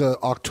with like the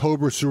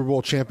October Super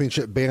Bowl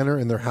championship banner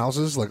in their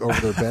houses, like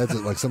over their beds,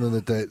 like something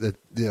that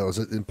is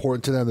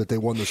important to them that they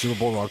won the Super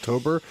Bowl in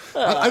October?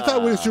 I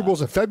thought winning Super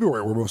Bowls in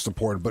February were most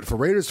important, but for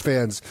Raiders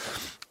fans,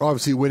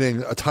 obviously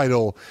winning a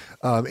title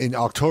in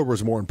October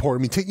is more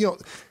important. I mean,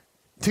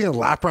 taking a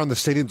lap around the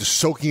stadium, just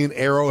soaking in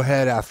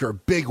Arrowhead after a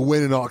big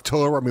win in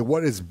October. I mean,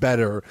 what is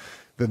better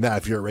than that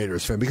if you're a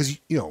Raiders fan? Because,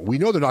 we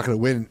know they're not going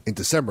to win in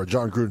December.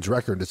 John Gruden's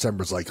record in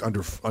December is like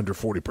under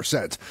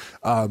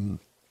 40%.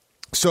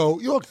 So,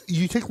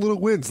 you take little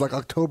wins like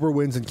October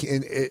wins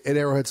in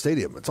Arrowhead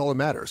Stadium. That's all that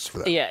matters for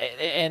them. Yeah,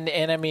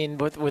 and I mean,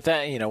 with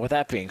that, with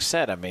that being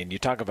said, I mean, you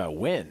talk about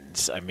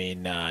wins. I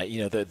mean,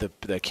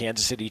 the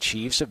Kansas City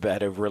Chiefs have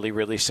had a really,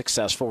 really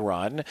successful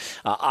run.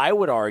 I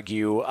would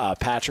argue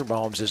Patrick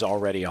Mahomes is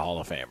already a Hall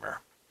of Famer.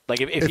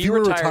 Like if he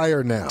were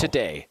retired now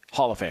today,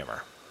 Hall of Famer.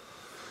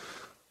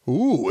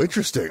 Ooh,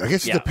 interesting. I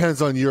guess it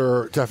depends on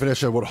your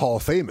definition of what Hall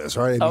of Fame is,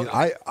 right? I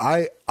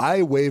mean,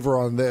 I waver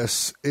on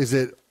this. Is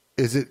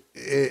it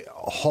a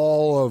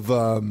hall of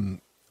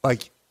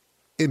like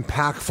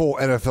impactful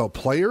NFL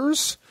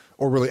players,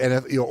 or really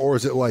NFL, or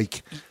is it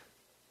like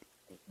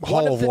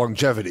hall of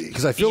longevity?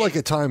 Because I feel like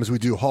at times we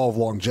do hall of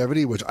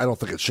longevity, which I don't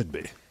think it should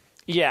be.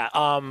 Yeah,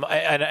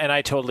 and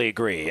I totally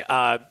agree.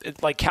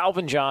 Like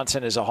Calvin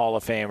Johnson is a Hall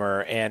of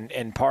Famer,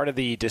 and part of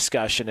the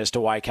discussion as to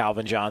why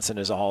Calvin Johnson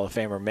is a Hall of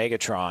Famer,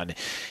 Megatron,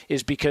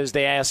 is because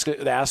they ask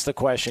the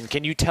question: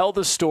 can you tell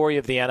the story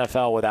of the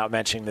NFL without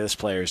mentioning this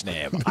player's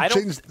name?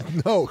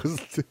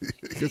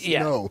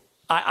 No.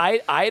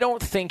 I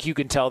don't think you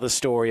can tell the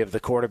story of the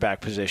quarterback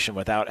position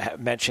without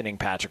mentioning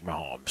Patrick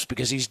Mahomes,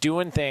 because he's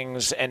doing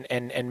things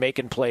and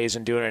making plays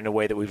and doing it in a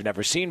way that we've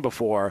never seen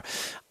before.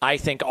 I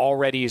think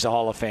already he's a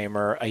Hall of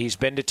Famer. He's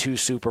been to 2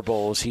 Super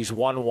Bowls. He's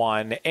won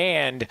 1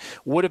 and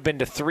would have been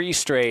to 3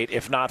 straight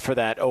if not for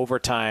that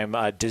overtime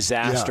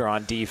disaster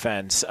on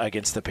defense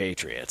against the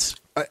Patriots.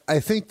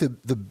 I think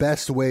the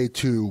best way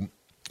to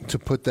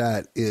put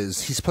that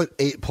is he's played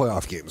 8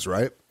 playoff games,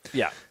 right?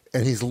 Yeah.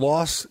 And he's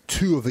lost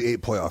 2 of the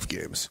 8 playoff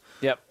games.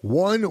 Yep.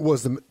 One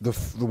was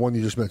the one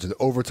you just mentioned,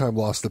 the overtime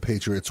loss to the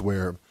Patriots,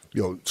 where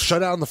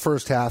shut out in the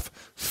first half,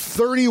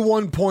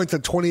 31 points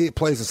and 28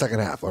 plays in the second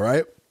half. All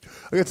right,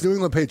 against New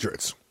England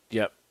Patriots.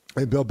 Yep.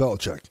 And Bill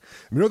Belichick.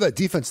 That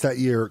defense that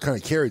year kind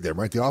of carried them,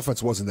 right? The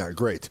offense wasn't that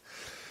great.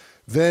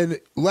 Then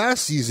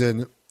last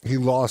season he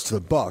lost to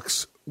the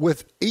Bucs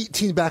with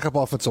 18 backup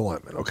offensive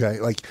linemen. Okay,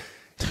 like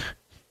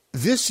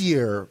this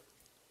year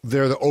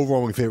they're the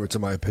overwhelming favorites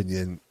in my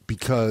opinion,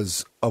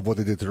 because of what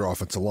they did to their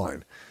offensive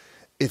line.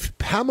 If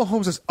Pat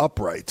Mahomes is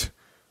upright,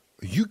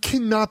 you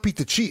cannot beat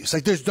the Chiefs.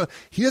 Like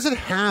he doesn't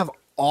have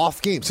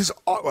off games.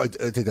 I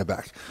take that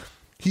back.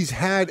 He's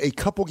had a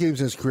couple games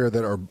in his career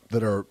that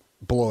are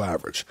below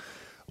average.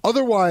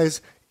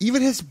 Otherwise,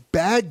 even his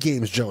bad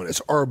games,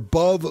 Jonas, are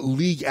above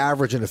league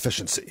average in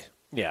efficiency.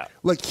 Yeah.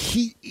 Like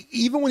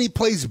even when he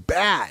plays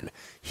bad,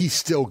 he's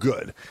still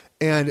good.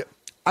 And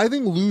I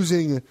think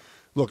losing.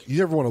 Look, you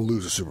never want to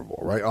lose a Super Bowl,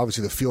 right?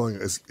 Obviously, the feeling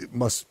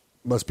must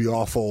be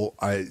awful.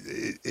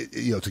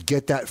 To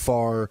get that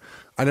far,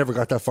 I never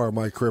got that far in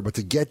my career, but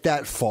to get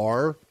that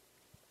far,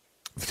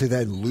 to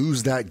then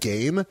lose that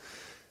game,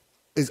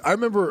 is I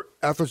remember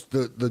after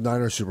the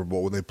Niners Super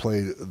Bowl when they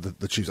played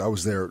the Chiefs, I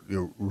was there,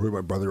 rooting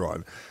my brother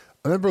on.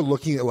 I remember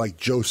looking at like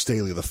Joe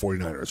Staley of the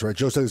 49ers, right?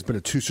 Joe Staley's been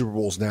to 2 Super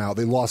Bowls now.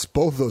 They lost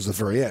both of those at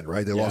the very end,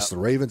 right? They lost the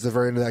Ravens at the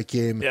very end of that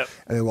game, and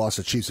they lost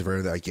the Chiefs at the very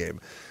end of that game.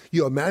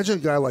 Imagine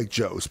a guy like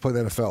Joe who's played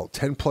in the NFL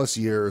 10-plus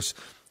years,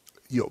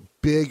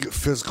 big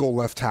physical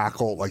left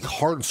tackle, like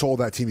heart and soul of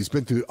that team. He's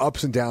been through the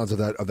ups and downs of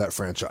that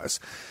franchise.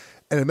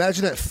 And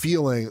imagine that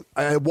feeling.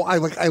 I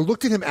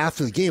looked at him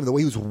after the game, the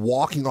way he was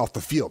walking off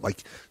the field,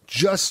 like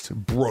just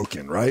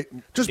broken, right?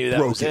 Just Knew that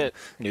broken. Was it.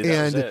 Knew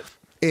that was it.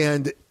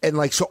 And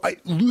like, so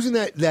losing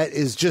that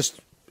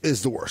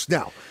is the worst.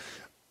 Now,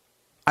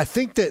 I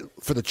think that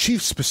for the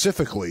Chiefs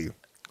specifically,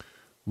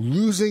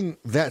 losing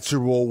that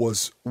Super Bowl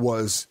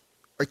was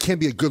it can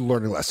be a good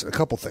learning lesson. A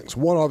couple things.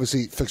 One,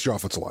 obviously, fix your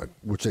offensive line,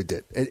 which they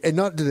did. And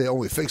not did they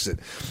only fix it,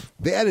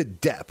 they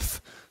added depth.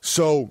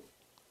 So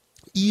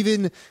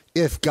even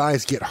if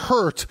guys get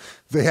hurt,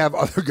 they have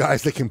other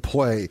guys that can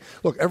play.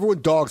 Look,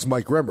 everyone dogs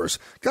Mike Remmers.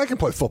 Guy can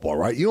play football,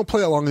 right? You don't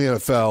play that long in the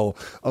NFL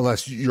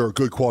unless you're a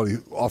good quality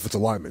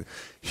offensive lineman.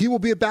 He will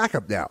be a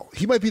backup now.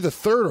 He might be the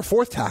 3rd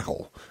or 4th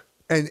tackle.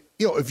 And,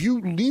 if you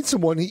need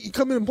someone, he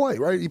come in and play,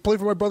 right? He played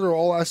for my brother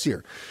all last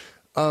year.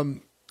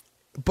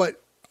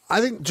 But I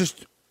think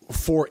just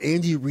for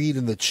Andy Reid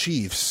and the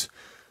Chiefs,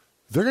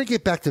 they're going to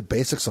get back to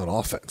basics on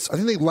offense. I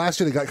think last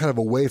year they got kind of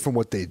away from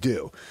what they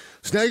do.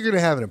 So now you're going to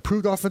have an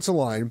improved offensive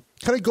line,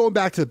 kind of going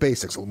back to the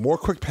basics. More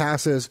quick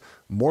passes,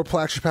 more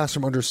play-action pass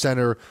from under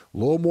center, a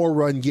little more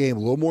run game, a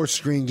little more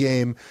screen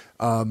game.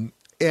 And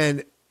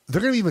they're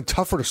going to be even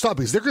tougher to stop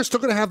because they're still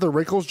going to have their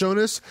wrinkles,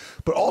 Jonas,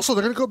 but also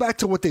they're going to go back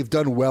to what they've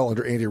done well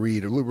under Andy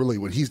Reid, or really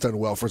what he's done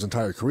well for his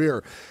entire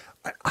career.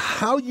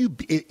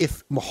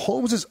 If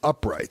Mahomes is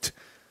upright,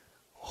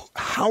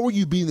 how are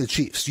you beating the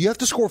Chiefs? You have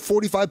to score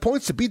 45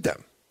 points to beat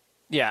them.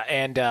 Yeah,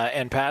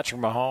 and Patrick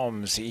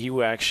Mahomes,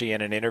 he actually in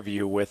an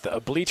interview with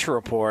a Bleacher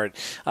Report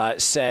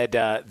said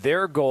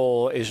their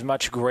goal is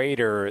much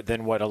greater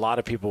than what a lot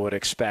of people would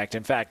expect.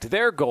 In fact,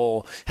 their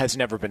goal has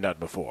never been done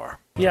before.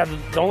 Yeah,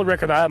 the only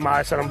record I have my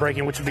eyes set on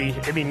breaking, which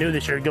it'd be new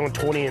this year, going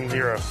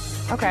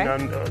 20-0. Okay.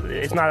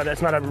 It's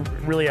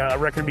not really a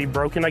record to be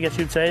broken, I guess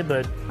you'd say,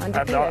 but I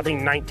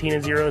think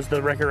 19-0 is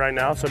the record right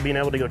now. So being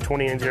able to go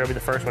 20-0, be the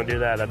first one to do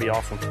that, that'd be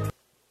awesome.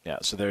 Yeah,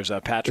 so there's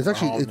Patrick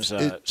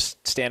Mahomes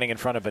standing in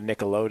front of a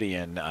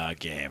Nickelodeon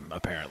game,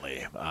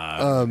 apparently.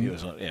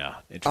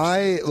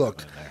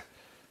 Look,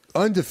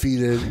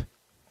 undefeated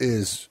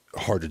is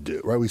hard to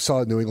do, right? We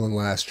saw New England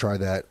last try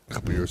that a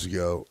couple years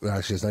ago.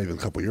 Actually, it's not even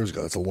a couple years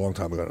ago. It's a long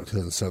time ago,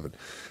 2007.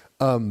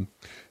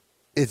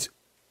 It's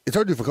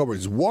hard to do for a couple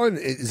reasons. One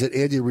is that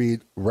Andy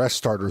Reid rests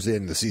starters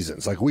in the season.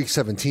 It's like week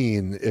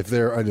 17 if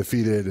they're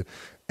undefeated,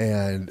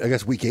 and I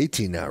guess week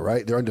 18 now,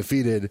 right? They're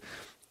undefeated.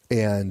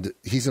 And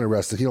he's going to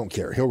rest it. He don't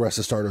care. He'll rest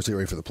the starters to get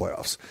ready for the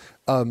playoffs.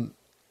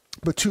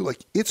 But two,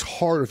 it's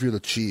hard if you're the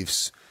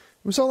Chiefs.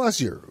 We saw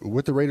last year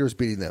with the Raiders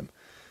beating them.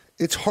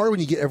 It's hard when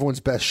you get everyone's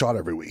best shot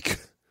every week.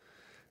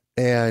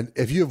 And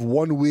if you have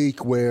 1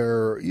 week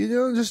where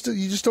you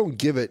just don't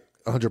give it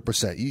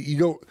 100%, you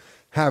don't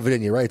have it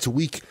in you, right? It's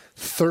week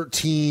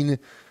 13.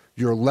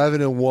 You're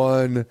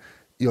 11-1.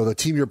 The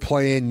team you're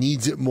playing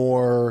needs it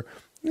more.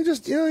 Or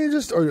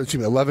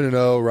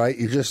 11-0, right?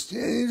 You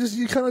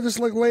kind of just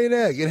like lay an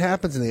egg. It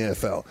happens in the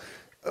NFL.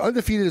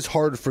 Undefeated is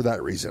hard for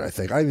that reason, I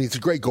think. I mean, it's a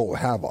great goal to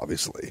have,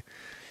 obviously.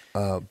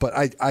 But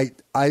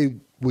I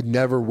would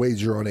never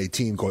wager on a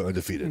team going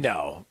undefeated.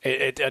 No,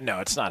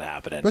 it's not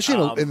happening.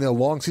 Especially in a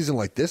long season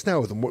like this now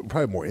with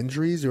probably more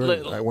injuries or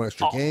one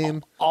extra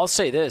game. I'll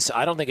say this.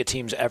 I don't think a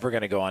team's ever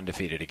going to go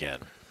undefeated again.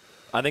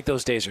 I think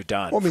those days are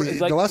done. Well, I mean,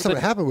 the last time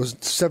it happened was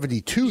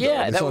 72.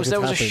 Yeah, that was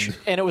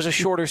and it was a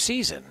shorter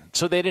season,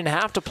 so they didn't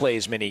have to play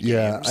as many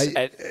games.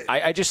 Yeah,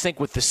 I just think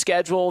with the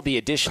schedule, the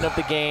addition of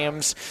the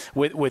games,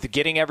 with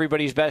getting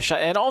everybody's best shot,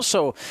 and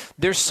also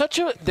there's such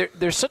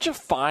a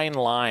fine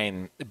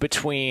line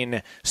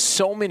between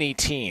so many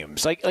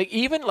teams. Like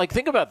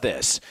think about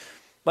this.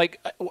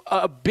 Like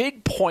a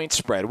big point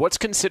spread, what's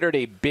considered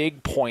a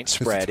big point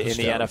spread in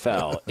the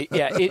NFL,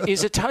 it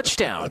is a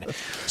touchdown.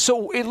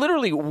 So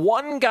literally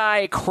one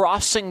guy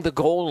crossing the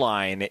goal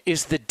line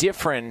is the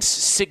difference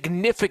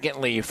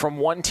significantly from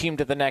one team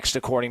to the next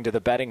according to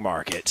the betting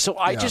market. So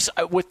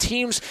with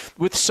teams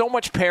with so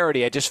much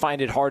parity, I just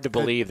find it hard to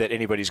believe that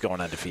anybody's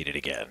going undefeated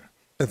again.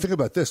 And think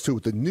about this, too.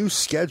 With the new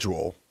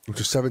schedule, which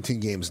is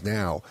 17 games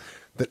now,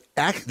 the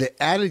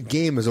added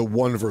game is a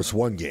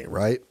 1-versus-1 game,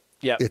 right?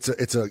 Yeah, it's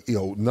a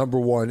number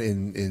one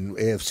in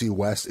AFC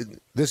West.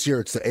 This year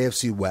it's the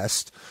AFC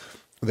West.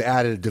 They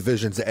added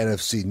divisions to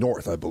NFC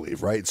North, I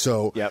believe, right?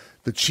 So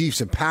the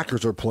Chiefs and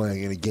Packers are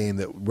playing in a game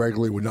that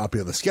regularly would not be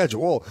on the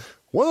schedule. Well,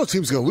 one of those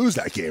teams is going to lose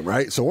that game,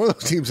 right? So one of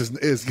those teams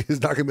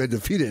is not going to be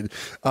defeated.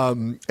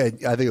 And I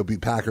think it'll be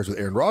Packers with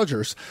Aaron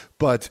Rodgers.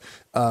 But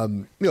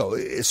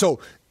so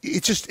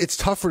it's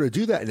tougher to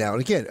do that now.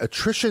 And again,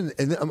 attrition,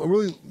 and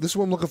this is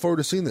what I'm looking forward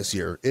to seeing this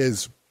year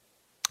is.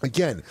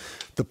 Again,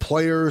 the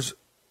players,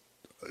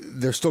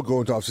 they're still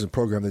going to off-season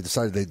program. They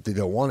decided they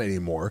don't want it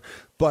anymore.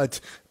 But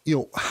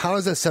how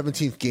does that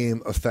 17th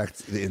game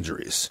affect the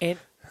injuries?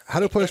 How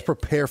do players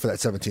prepare for that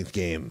 17th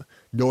game,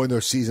 knowing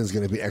their season is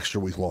going to be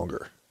extra week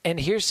longer? And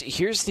here's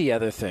the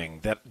other thing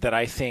that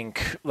I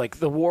think, like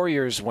the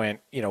Warriors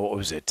went, what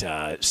was it,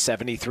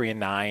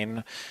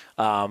 73-9,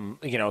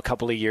 a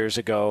couple of years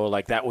ago.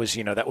 Like that was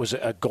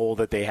a goal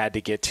that they had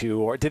to get to.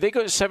 Or did they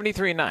go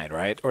 73-9,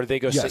 right? Or did they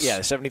go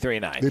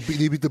 73-9?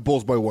 They beat the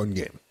Bulls by 1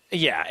 game.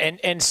 Yeah,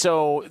 and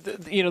so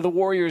the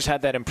Warriors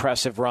had that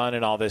impressive run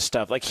and all this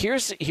stuff. Like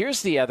here's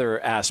the other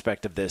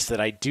aspect of this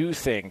that I do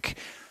think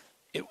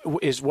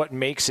is what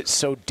makes it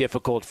so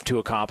difficult to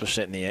accomplish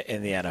it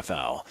in the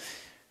NFL.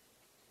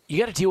 You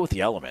got to deal with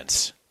the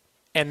elements.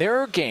 And there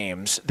are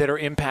games that are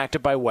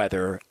impacted by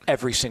weather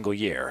every single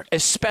year,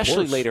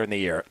 especially later in the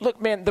year.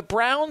 Look, man, the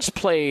Browns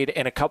played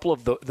in a couple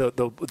of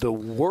the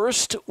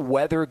worst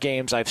weather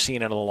games I've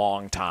seen in a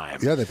long time.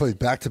 Yeah, they played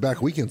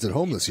back-to-back weekends at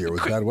home this year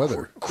with bad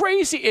weather.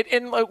 Crazy.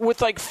 And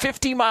with like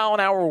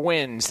 50-mile-an-hour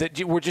winds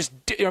that were just,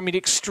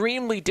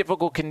 extremely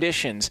difficult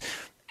conditions.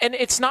 And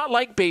it's not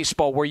like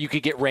baseball where you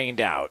could get rained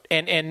out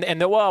and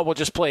we'll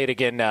just play it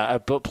again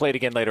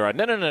later on.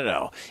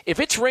 No.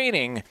 If it's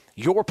raining,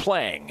 you're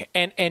playing,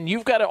 and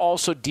you've got to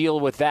also deal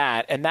with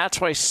that. And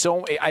that's why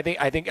I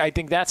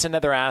think that's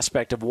another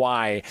aspect of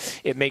why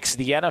it makes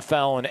the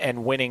NFL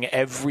and winning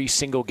every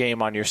single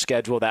game on your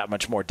schedule that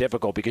much more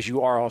difficult, because you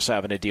are also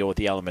having to deal with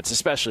the elements,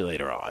 especially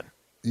later on.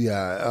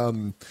 Yeah.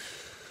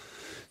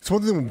 It's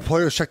one thing when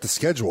players check the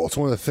schedule. It's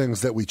one of the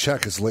things that we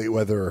check is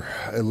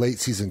late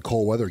season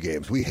cold weather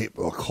games. We hate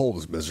cold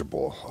is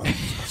miserable. It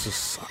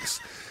just sucks.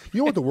 You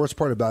know what the worst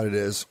part about it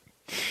is?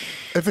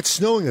 If it's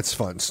snowing, it's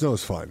fun. Snow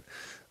is fun.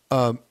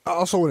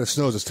 Also, when it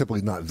snows, it's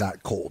typically not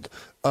that cold.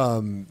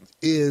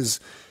 It's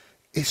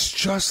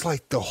just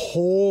like the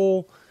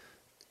whole,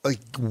 like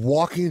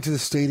walking into the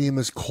stadium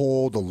is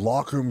cold. The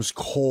locker room is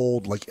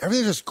cold. Like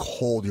everything's just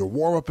cold. Your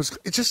warm up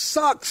it just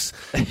sucks.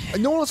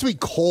 And no one wants to be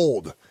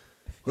cold.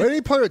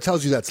 Any player that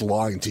tells you that's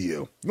lying to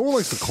you. No one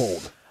likes the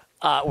cold.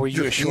 Were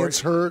you a short? Hands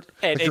hurt,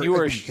 and you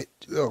were.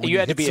 You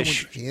had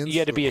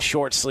to be a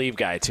short sleeve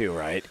guy too,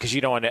 right? Because you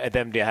don't want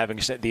them to having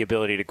the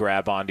ability to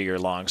grab onto your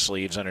long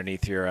sleeves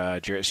underneath your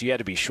jersey. So you had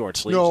to be short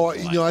sleeves. No,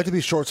 I had to be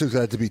short sleeves.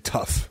 I had to be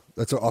tough.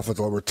 That's our offensive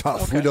line. We're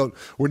tough. Okay.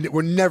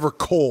 We're never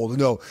cold.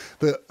 No,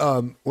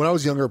 when I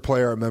was a younger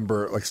player, I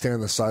remember like standing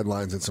on the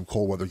sidelines in some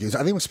cold weather games.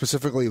 I think it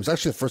was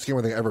actually the first game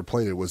I think I ever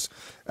played. It was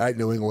at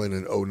New England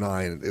in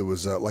 2009. It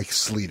was like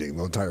sleeting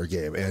the entire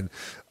game, and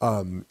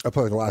I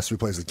played like the last 3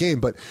 plays of the game.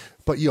 But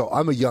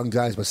I'm a young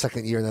guy. It's my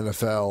second year in the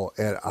NFL,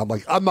 and I'm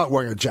like, I'm not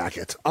wearing a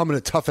jacket. I'm going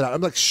to tough it out.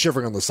 I'm like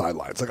shivering on the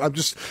sidelines. Like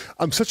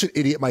I'm such an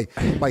idiot. My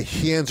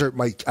hands are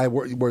I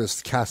wear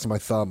this cast on my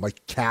thumb. My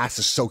cast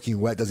is soaking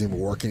wet. Doesn't even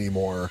work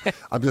anymore.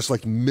 I'm just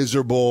like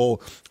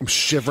miserable. I'm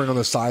shivering on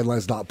the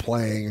sidelines, not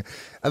playing.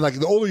 And like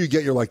the older you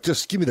get, you're like,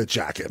 just give me the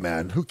jacket,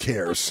 man. Who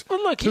cares?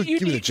 Well, look, give me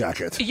the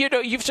jacket.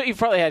 You've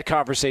probably had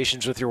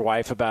conversations with your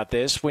wife about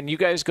this. When you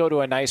guys go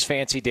to a nice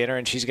fancy dinner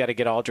and she's got to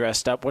get all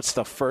dressed up, what's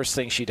the first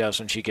thing she does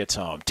when she gets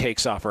home?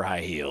 Takes off her high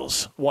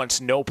heels.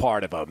 Wants no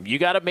part of them. You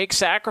got to make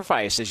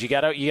sacrifices. You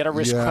got to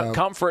risk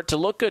comfort to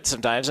look good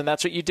sometimes, and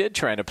that's what you did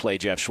trying to play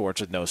Jeff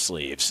Schwartz with no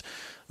sleeves.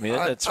 I mean,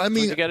 that's what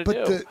you got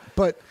to do.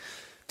 But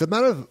the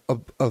amount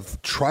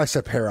of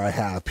tricep hair I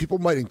have, people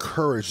might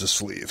encourage the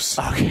sleeves.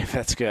 Okay,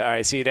 that's good. All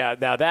right, see,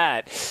 now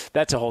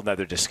that's a whole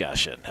nother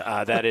discussion.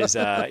 That is,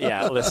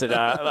 listen,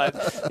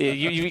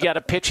 you got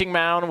a pitching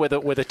mound with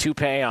a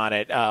toupee on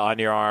it on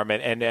your arm,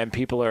 and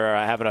people are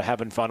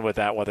having fun with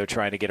that while they're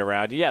trying to get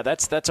around. Yeah,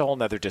 that's a whole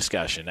nother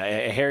discussion.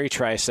 A hairy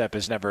tricep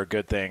is never a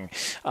good thing,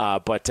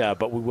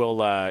 but we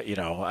will,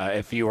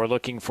 if you are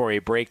looking for a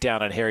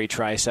breakdown on hairy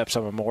triceps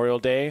on Memorial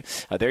Day,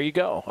 there you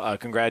go.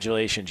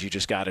 Congratulations, you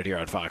just got it here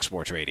on Fox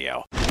Sports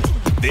Radio.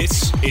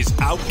 This is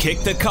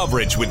Outkick the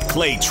Coverage with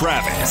Clay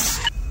Travis.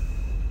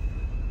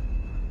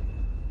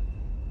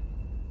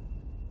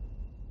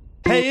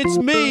 Hey, it's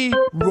me,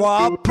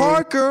 Rob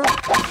Parker.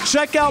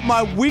 Check out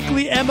my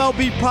weekly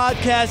MLB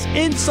podcast,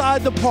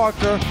 Inside the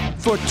Parker,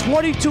 for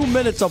 22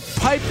 minutes of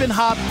piping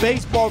hot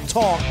baseball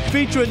talk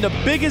featuring the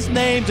biggest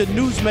names and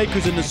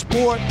newsmakers in the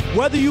sport.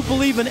 Whether you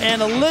believe in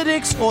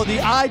analytics or the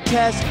eye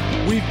test,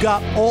 we've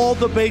got all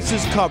the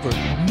bases covered.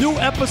 New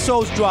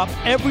episodes drop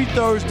every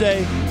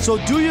Thursday, so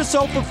do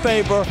yourself a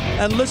favor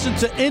and listen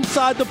to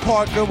Inside the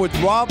Parker with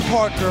Rob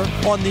Parker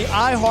on the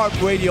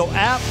iHeartRadio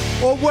app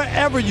or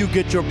wherever you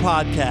get your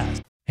podcast.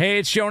 Hey,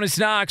 it's Jonas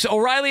Knox.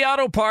 O'Reilly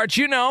Auto Parts,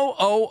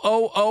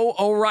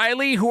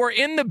 O'Reilly, who are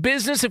in the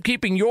business of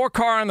keeping your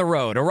car on the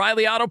road.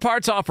 O'Reilly Auto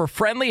Parts offer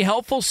friendly,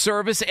 helpful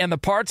service and the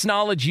parts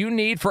knowledge you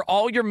need for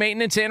all your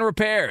maintenance and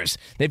repairs.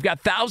 They've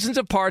got thousands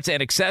of parts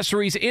and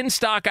accessories in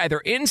stock, either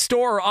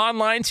in-store or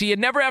online, so you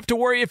never have to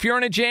worry if you're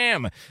in a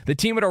jam. The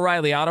team at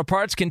O'Reilly Auto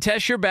Parts can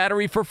test your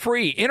battery for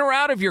free, in or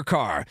out of your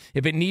car.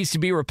 If it needs to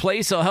be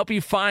replaced, they'll help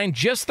you find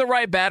just the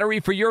right battery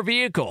for your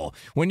vehicle.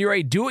 When you're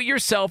a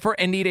do-it-yourselfer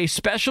and need a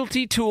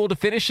specialty tool tool to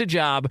finish the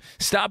job,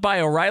 stop by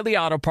O'Reilly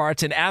Auto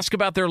Parts and ask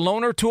about their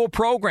loaner tool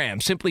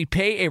program. Simply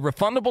pay a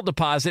refundable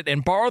deposit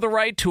and borrow the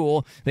right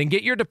tool, then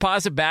get your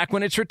deposit back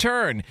when it's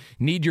returned.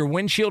 Need your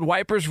windshield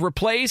wipers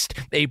replaced,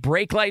 a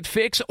brake light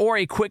fix, or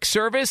a quick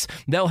service?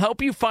 They'll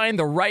help you find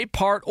the right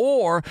part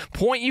or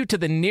point you to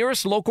the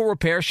nearest local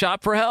repair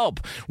shop for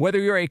help. Whether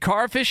you're a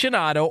car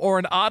aficionado or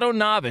an auto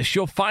novice,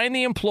 you'll find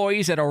the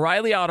employees at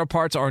O'Reilly Auto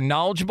Parts are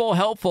knowledgeable,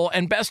 helpful,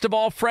 and best of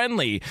all,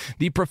 friendly.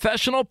 The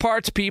professional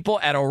parts people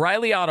at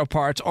O'Reilly Auto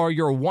Parts are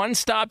your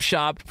one-stop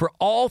shop for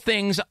all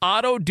things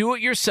auto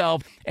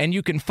do-it-yourself, and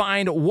you can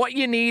find what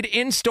you need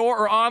in-store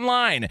or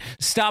online.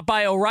 Stop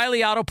by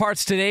O'Reilly Auto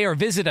Parts today or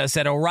visit us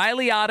at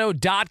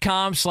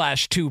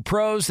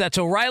O'ReillyAuto.com/2pros. That's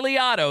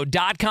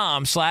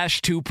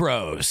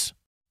O'ReillyAuto.com/2pros.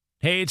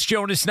 Hey, it's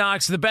Jonas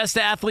Knox. The best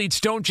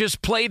athletes don't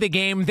just play the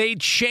game, they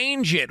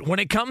change it. When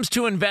it comes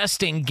to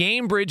investing,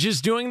 GameBridge is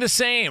doing the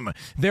same.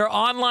 Their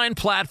online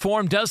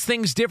platform does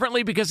things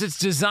differently because it's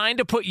designed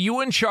to put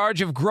you in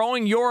charge of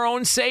growing your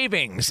own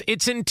savings.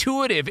 It's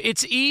intuitive,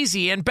 it's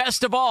easy, and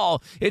best of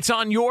all, it's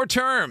on your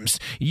terms.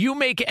 You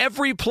make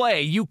every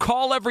play, you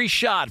call every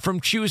shot, from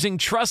choosing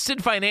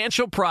trusted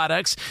financial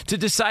products to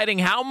deciding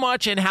how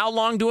much and how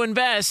long to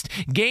invest.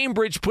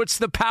 GameBridge puts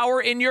the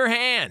power in your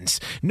hands.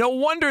 No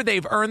wonder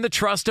they've earned the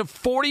trust of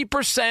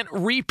 40%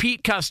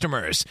 repeat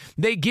customers.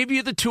 They give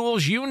you the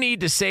tools you need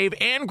to save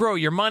and grow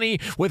your money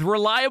with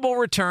reliable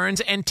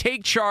returns and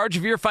take charge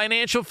of your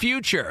financial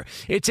future.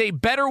 It's a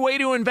better way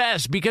to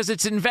invest because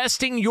it's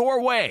investing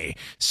your way.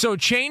 So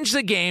change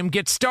the game.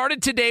 Get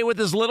started today with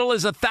as little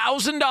as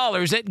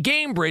 $1,000 at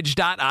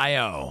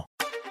GameBridge.io.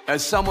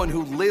 As someone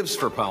who lives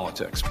for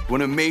politics,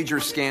 when a major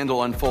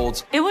scandal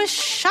unfolds, it was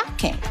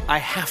shocking. I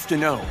have to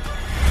know,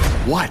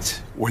 what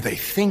were they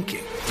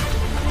thinking?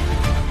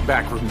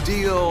 Backroom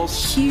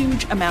deals,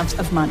 huge amounts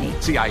of money,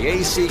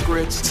 CIA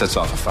secrets, sets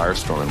off a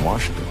firestorm in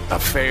Washington,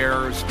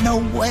 affairs. No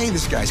way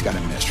this guy's got a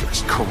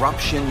mistress.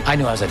 Corruption. I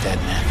knew I was a dead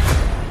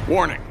man.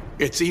 Warning,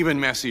 it's even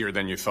messier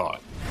than you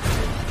thought.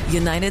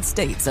 United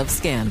States of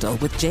Scandal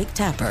with Jake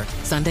Tapper,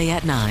 Sunday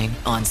at 9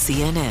 on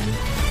CNN.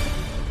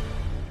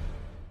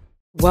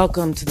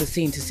 Welcome to the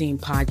Scene to Scene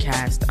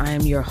podcast. I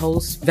am your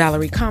host,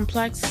 Valerie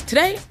Complex.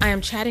 Today, I am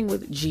chatting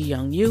with Ji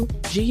Young Yoo.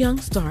 Ji Young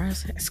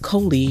stars as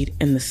co-lead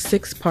in the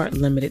 6-part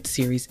limited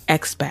series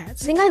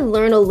Expats. I think I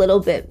learn a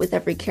little bit with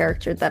every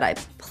character that I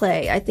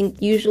play. I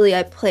think usually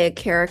I play a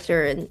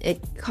character and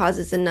it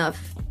causes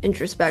enough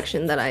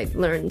introspection that I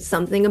learn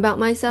something about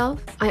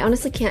myself. I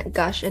honestly can't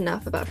gush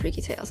enough about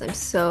Freaky Tales. I'm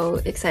so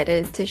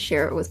excited to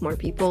share it with more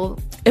people.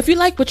 If you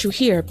like what you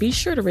hear, be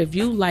sure to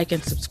review, like,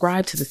 and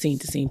subscribe to the Scene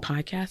to Scene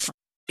podcast.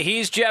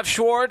 He's Jeff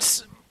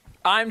Schwartz.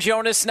 I'm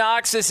Jonas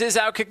Knox. This is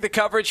Outkick the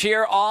Coverage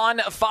here on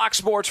Fox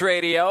Sports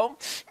Radio.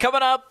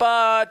 Coming up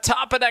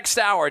top of next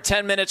hour,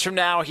 10 minutes from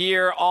now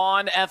here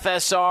on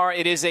FSR.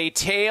 It is a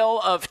tale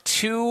of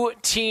two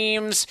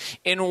teams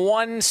in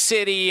one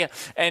city,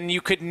 and you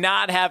could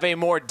not have a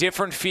more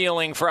different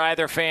feeling for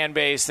either fan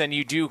base than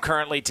you do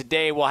currently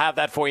today. We'll have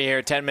that for you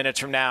here 10 minutes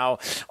from now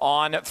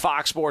on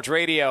Fox Sports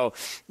Radio.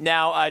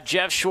 Now,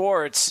 Jeff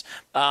Schwartz,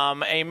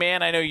 a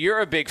man I know you're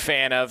a big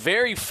fan of,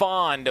 very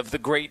fond of the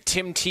great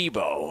Tim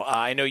Tebow.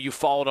 I know you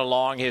followed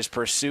along his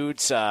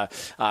pursuits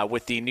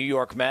with the New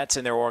York Mets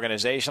and their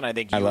organization. I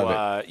think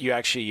you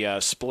actually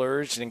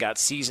splurged and got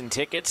season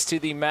tickets to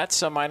the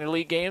Mets minor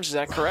league games. Is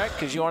that correct?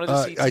 Because you wanted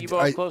to see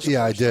Tebow up close.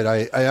 Yeah, I did.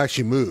 I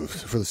actually moved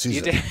for the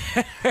season. You did.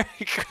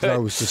 I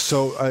was just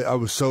so I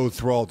was so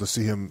enthralled to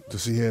see him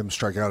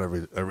strike out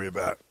every at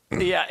bat.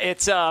 Yeah,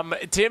 it's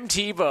Tim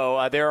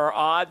Tebow. There are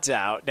odds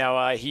out.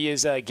 Now, he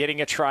is getting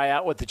a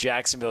tryout with the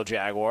Jacksonville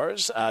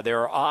Jaguars.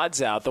 There are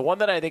odds out. The one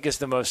that I think is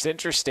the most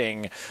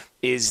interesting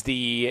is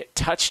the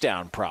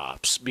touchdown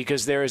props,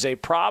 because there is a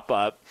prop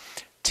up,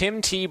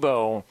 Tim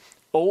Tebow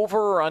over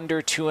or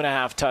under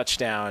 2.5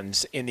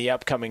 touchdowns in the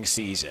upcoming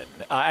season.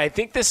 I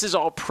think this is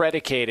all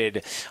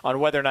predicated on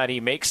whether or not he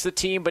makes the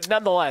team, but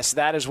nonetheless,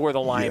 that is where the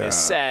line is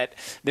set.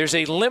 There's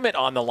a limit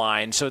on the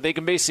line, so they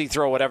can basically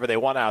throw whatever they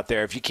want out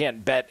there if you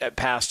can't bet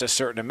past a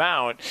certain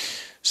amount.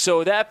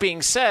 So that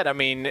being said, I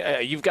mean,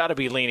 you've got to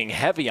be leaning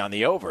heavy on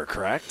the over,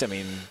 correct? I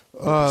mean,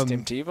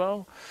 Tim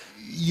Tebow?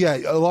 Yeah,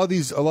 a lot of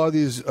these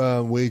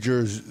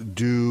wagers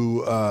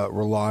do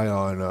rely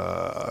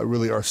on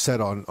really are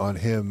set on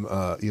him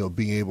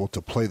being able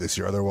to play this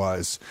year.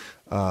 Otherwise,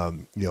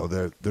 they're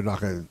not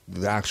going to,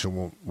 the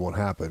action won't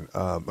happen.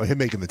 Him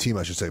making the team,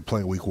 I should say,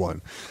 playing week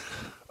 1.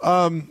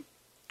 It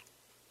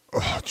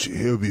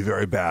would be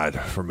very bad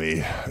for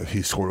me if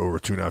he scored over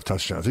 2.5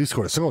 touchdowns. If he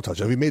scored a single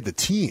touchdown, if he made the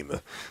team,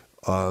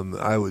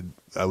 I would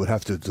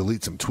have to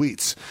delete some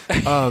tweets.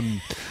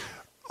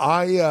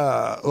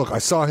 I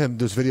saw him.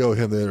 There's video of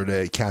him the other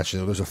day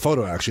catching. There's a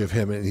photo actually of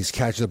him, and he's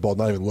catching the ball,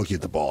 not even looking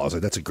at the ball. I was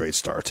like, that's a great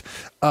start.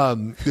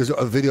 There's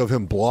a video of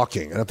him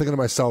blocking, and I'm thinking to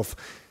myself,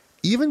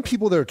 even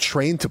people that are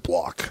trained to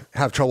block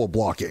have trouble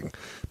blocking.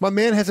 My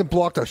man hasn't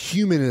blocked a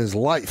human in his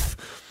life.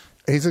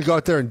 And he's going to go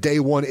out there and day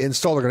one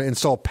install. They're going to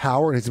install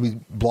power, and he's going to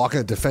be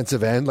blocking a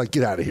defensive end. Like,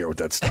 get out of here with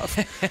that stuff.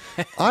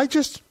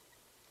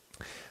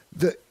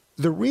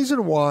 the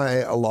reason why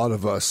a lot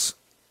of us,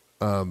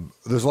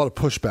 there's a lot of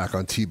pushback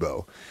on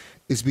Tebow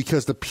is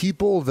because the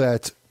people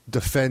that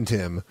defend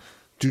him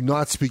do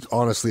not speak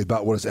honestly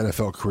about what his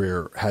NFL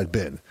career had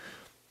been.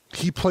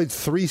 He played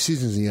 3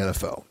 seasons in the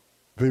NFL,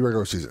 3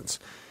 regular seasons.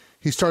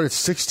 He started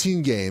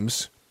 16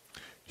 games.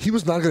 He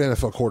was not a good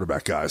NFL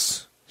quarterback,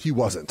 guys. He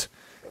wasn't.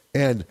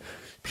 And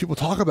people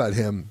talk about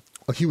him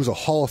like he was a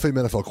Hall of Fame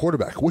NFL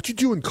quarterback. What you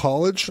do in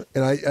college,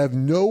 and I have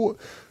no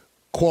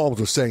qualms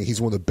with saying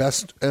he's one of the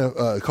best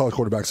college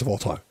quarterbacks of all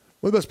time.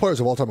 One of the best players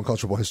of all time in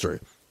college football history.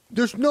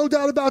 There's no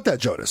doubt about that,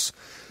 Jonas.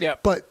 Yeah.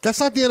 But that's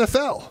not the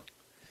NFL.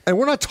 And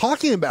we're not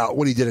talking about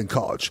what he did in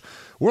college.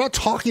 We're not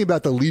talking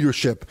about the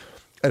leadership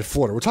at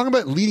Florida. We're talking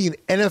about leading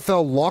an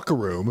NFL locker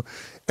room,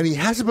 and he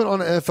hasn't been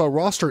on an NFL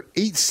roster in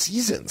 8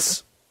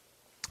 seasons.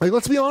 Like,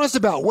 let's be honest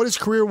about what his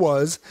career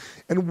was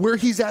and where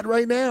he's at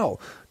right now.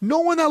 No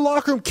one in that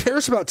locker room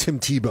cares about Tim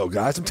Tebow,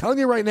 guys. I'm telling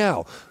you right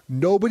now,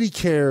 nobody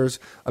cares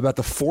about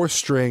the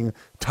 4th-string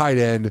tight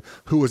end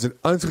who was an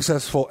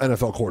unsuccessful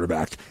NFL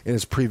quarterback in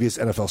his previous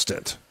NFL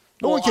stint.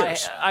 No one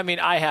cares.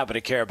 I happen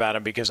to care about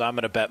him because I'm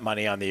going to bet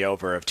money on the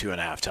over of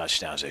 2.5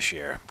 touchdowns this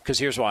year. Because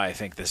here's why I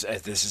think this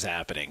is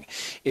happening.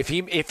 If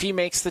he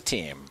makes the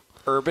team,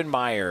 Urban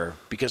Meyer,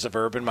 because of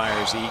Urban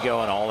Meyer's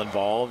ego and all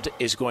involved,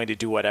 is going to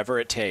do whatever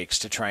it takes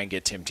to try and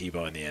get Tim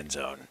Tebow in the end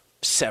zone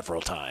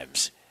several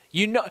times.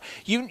 You know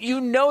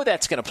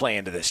that's going to play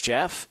into this,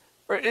 Jeff.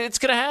 It's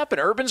going to happen.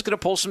 Urban's going to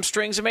pull some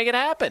strings and make it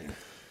happen.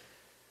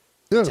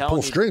 He doesn't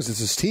pull strings. It's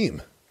his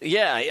team.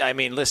 Yeah, I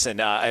mean, listen,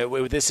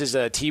 this is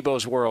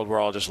Tebow's world. We're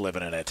all just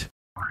living in it.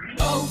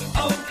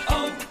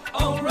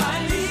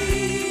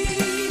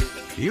 O'Reilly.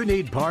 You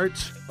need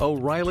parts?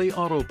 O'Reilly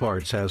Auto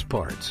Parts has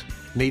parts.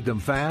 Need them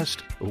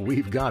fast?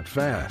 We've got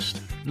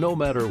fast. No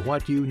matter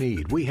what you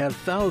need, we have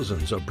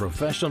thousands of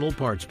professional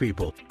parts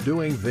people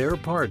doing their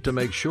part to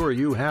make sure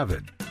you have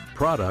it.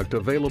 Product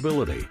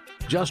availability.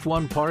 Just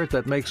one part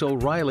that makes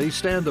O'Reilly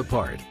stand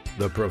apart.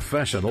 The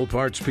professional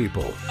parts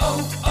people.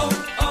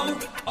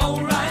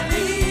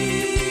 O'Reilly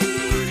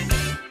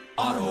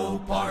Auto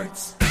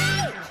Parts.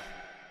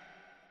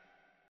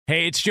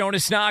 Hey, it's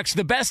Jonas Knox.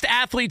 The best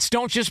athletes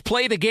don't just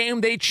play the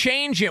game, they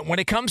change it. When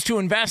it comes to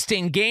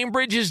investing,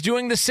 GameBridge is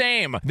doing the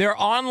same. Their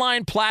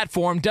online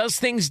platform does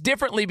things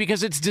differently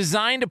because it's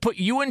designed to put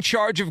you in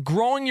charge of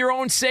growing your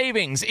own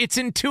savings. It's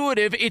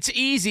intuitive, it's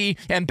easy,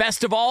 and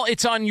best of all,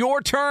 it's on your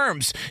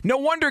terms. No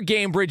wonder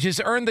GameBridge has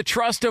earned the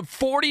trust of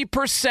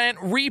 40%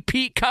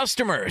 repeat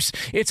customers.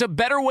 It's a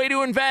better way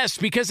to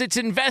invest because it's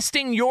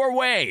investing your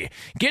way.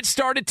 Get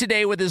started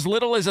today with as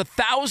little as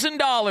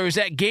 $1,000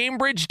 at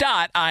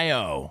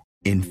GameBridge.io.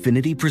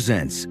 Infiniti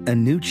presents a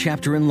new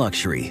chapter in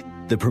luxury,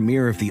 the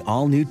premiere of the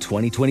all-new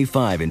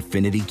 2025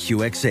 Infiniti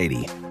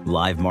QX80,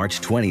 live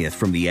March 20th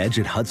from the Edge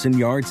at Hudson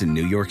Yards in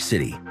New York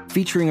City,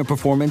 featuring a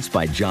performance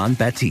by John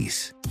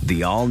Batiste.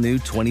 The all-new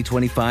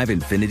 2025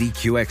 Infiniti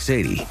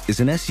QX80 is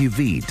an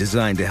SUV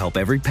designed to help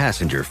every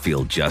passenger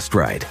feel just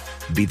right.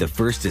 Be the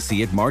first to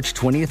see it March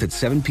 20th at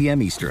 7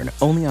 p.m. Eastern,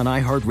 only on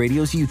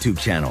iHeartRadio's YouTube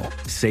channel.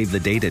 Save the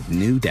date at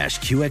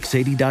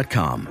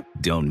new-QX80.com.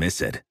 Don't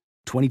miss it.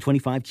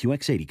 2025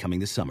 QX80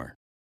 coming this summer.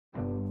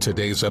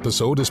 Today's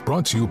episode is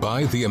brought to you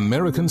by the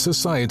American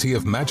Society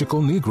of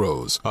Magical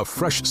Negroes, a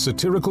fresh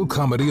satirical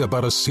comedy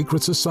about a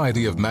secret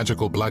society of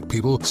magical black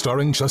people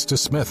starring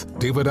Justice Smith,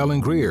 David Allen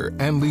Greer,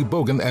 Ann Lee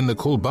Bogan, and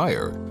Nicole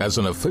Byer. As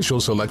an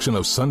official selection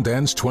of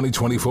Sundance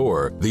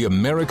 2024, the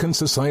American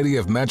Society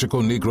of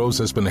Magical Negroes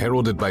has been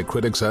heralded by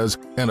critics as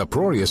an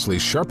uproariously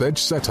sharp-edged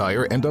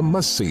satire and a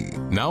must-see.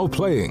 Now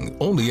playing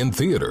only in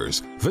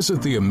theaters.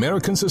 Visit the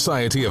American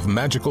Society of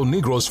Magical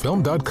Negroes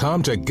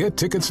Film.com to get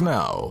tickets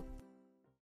now.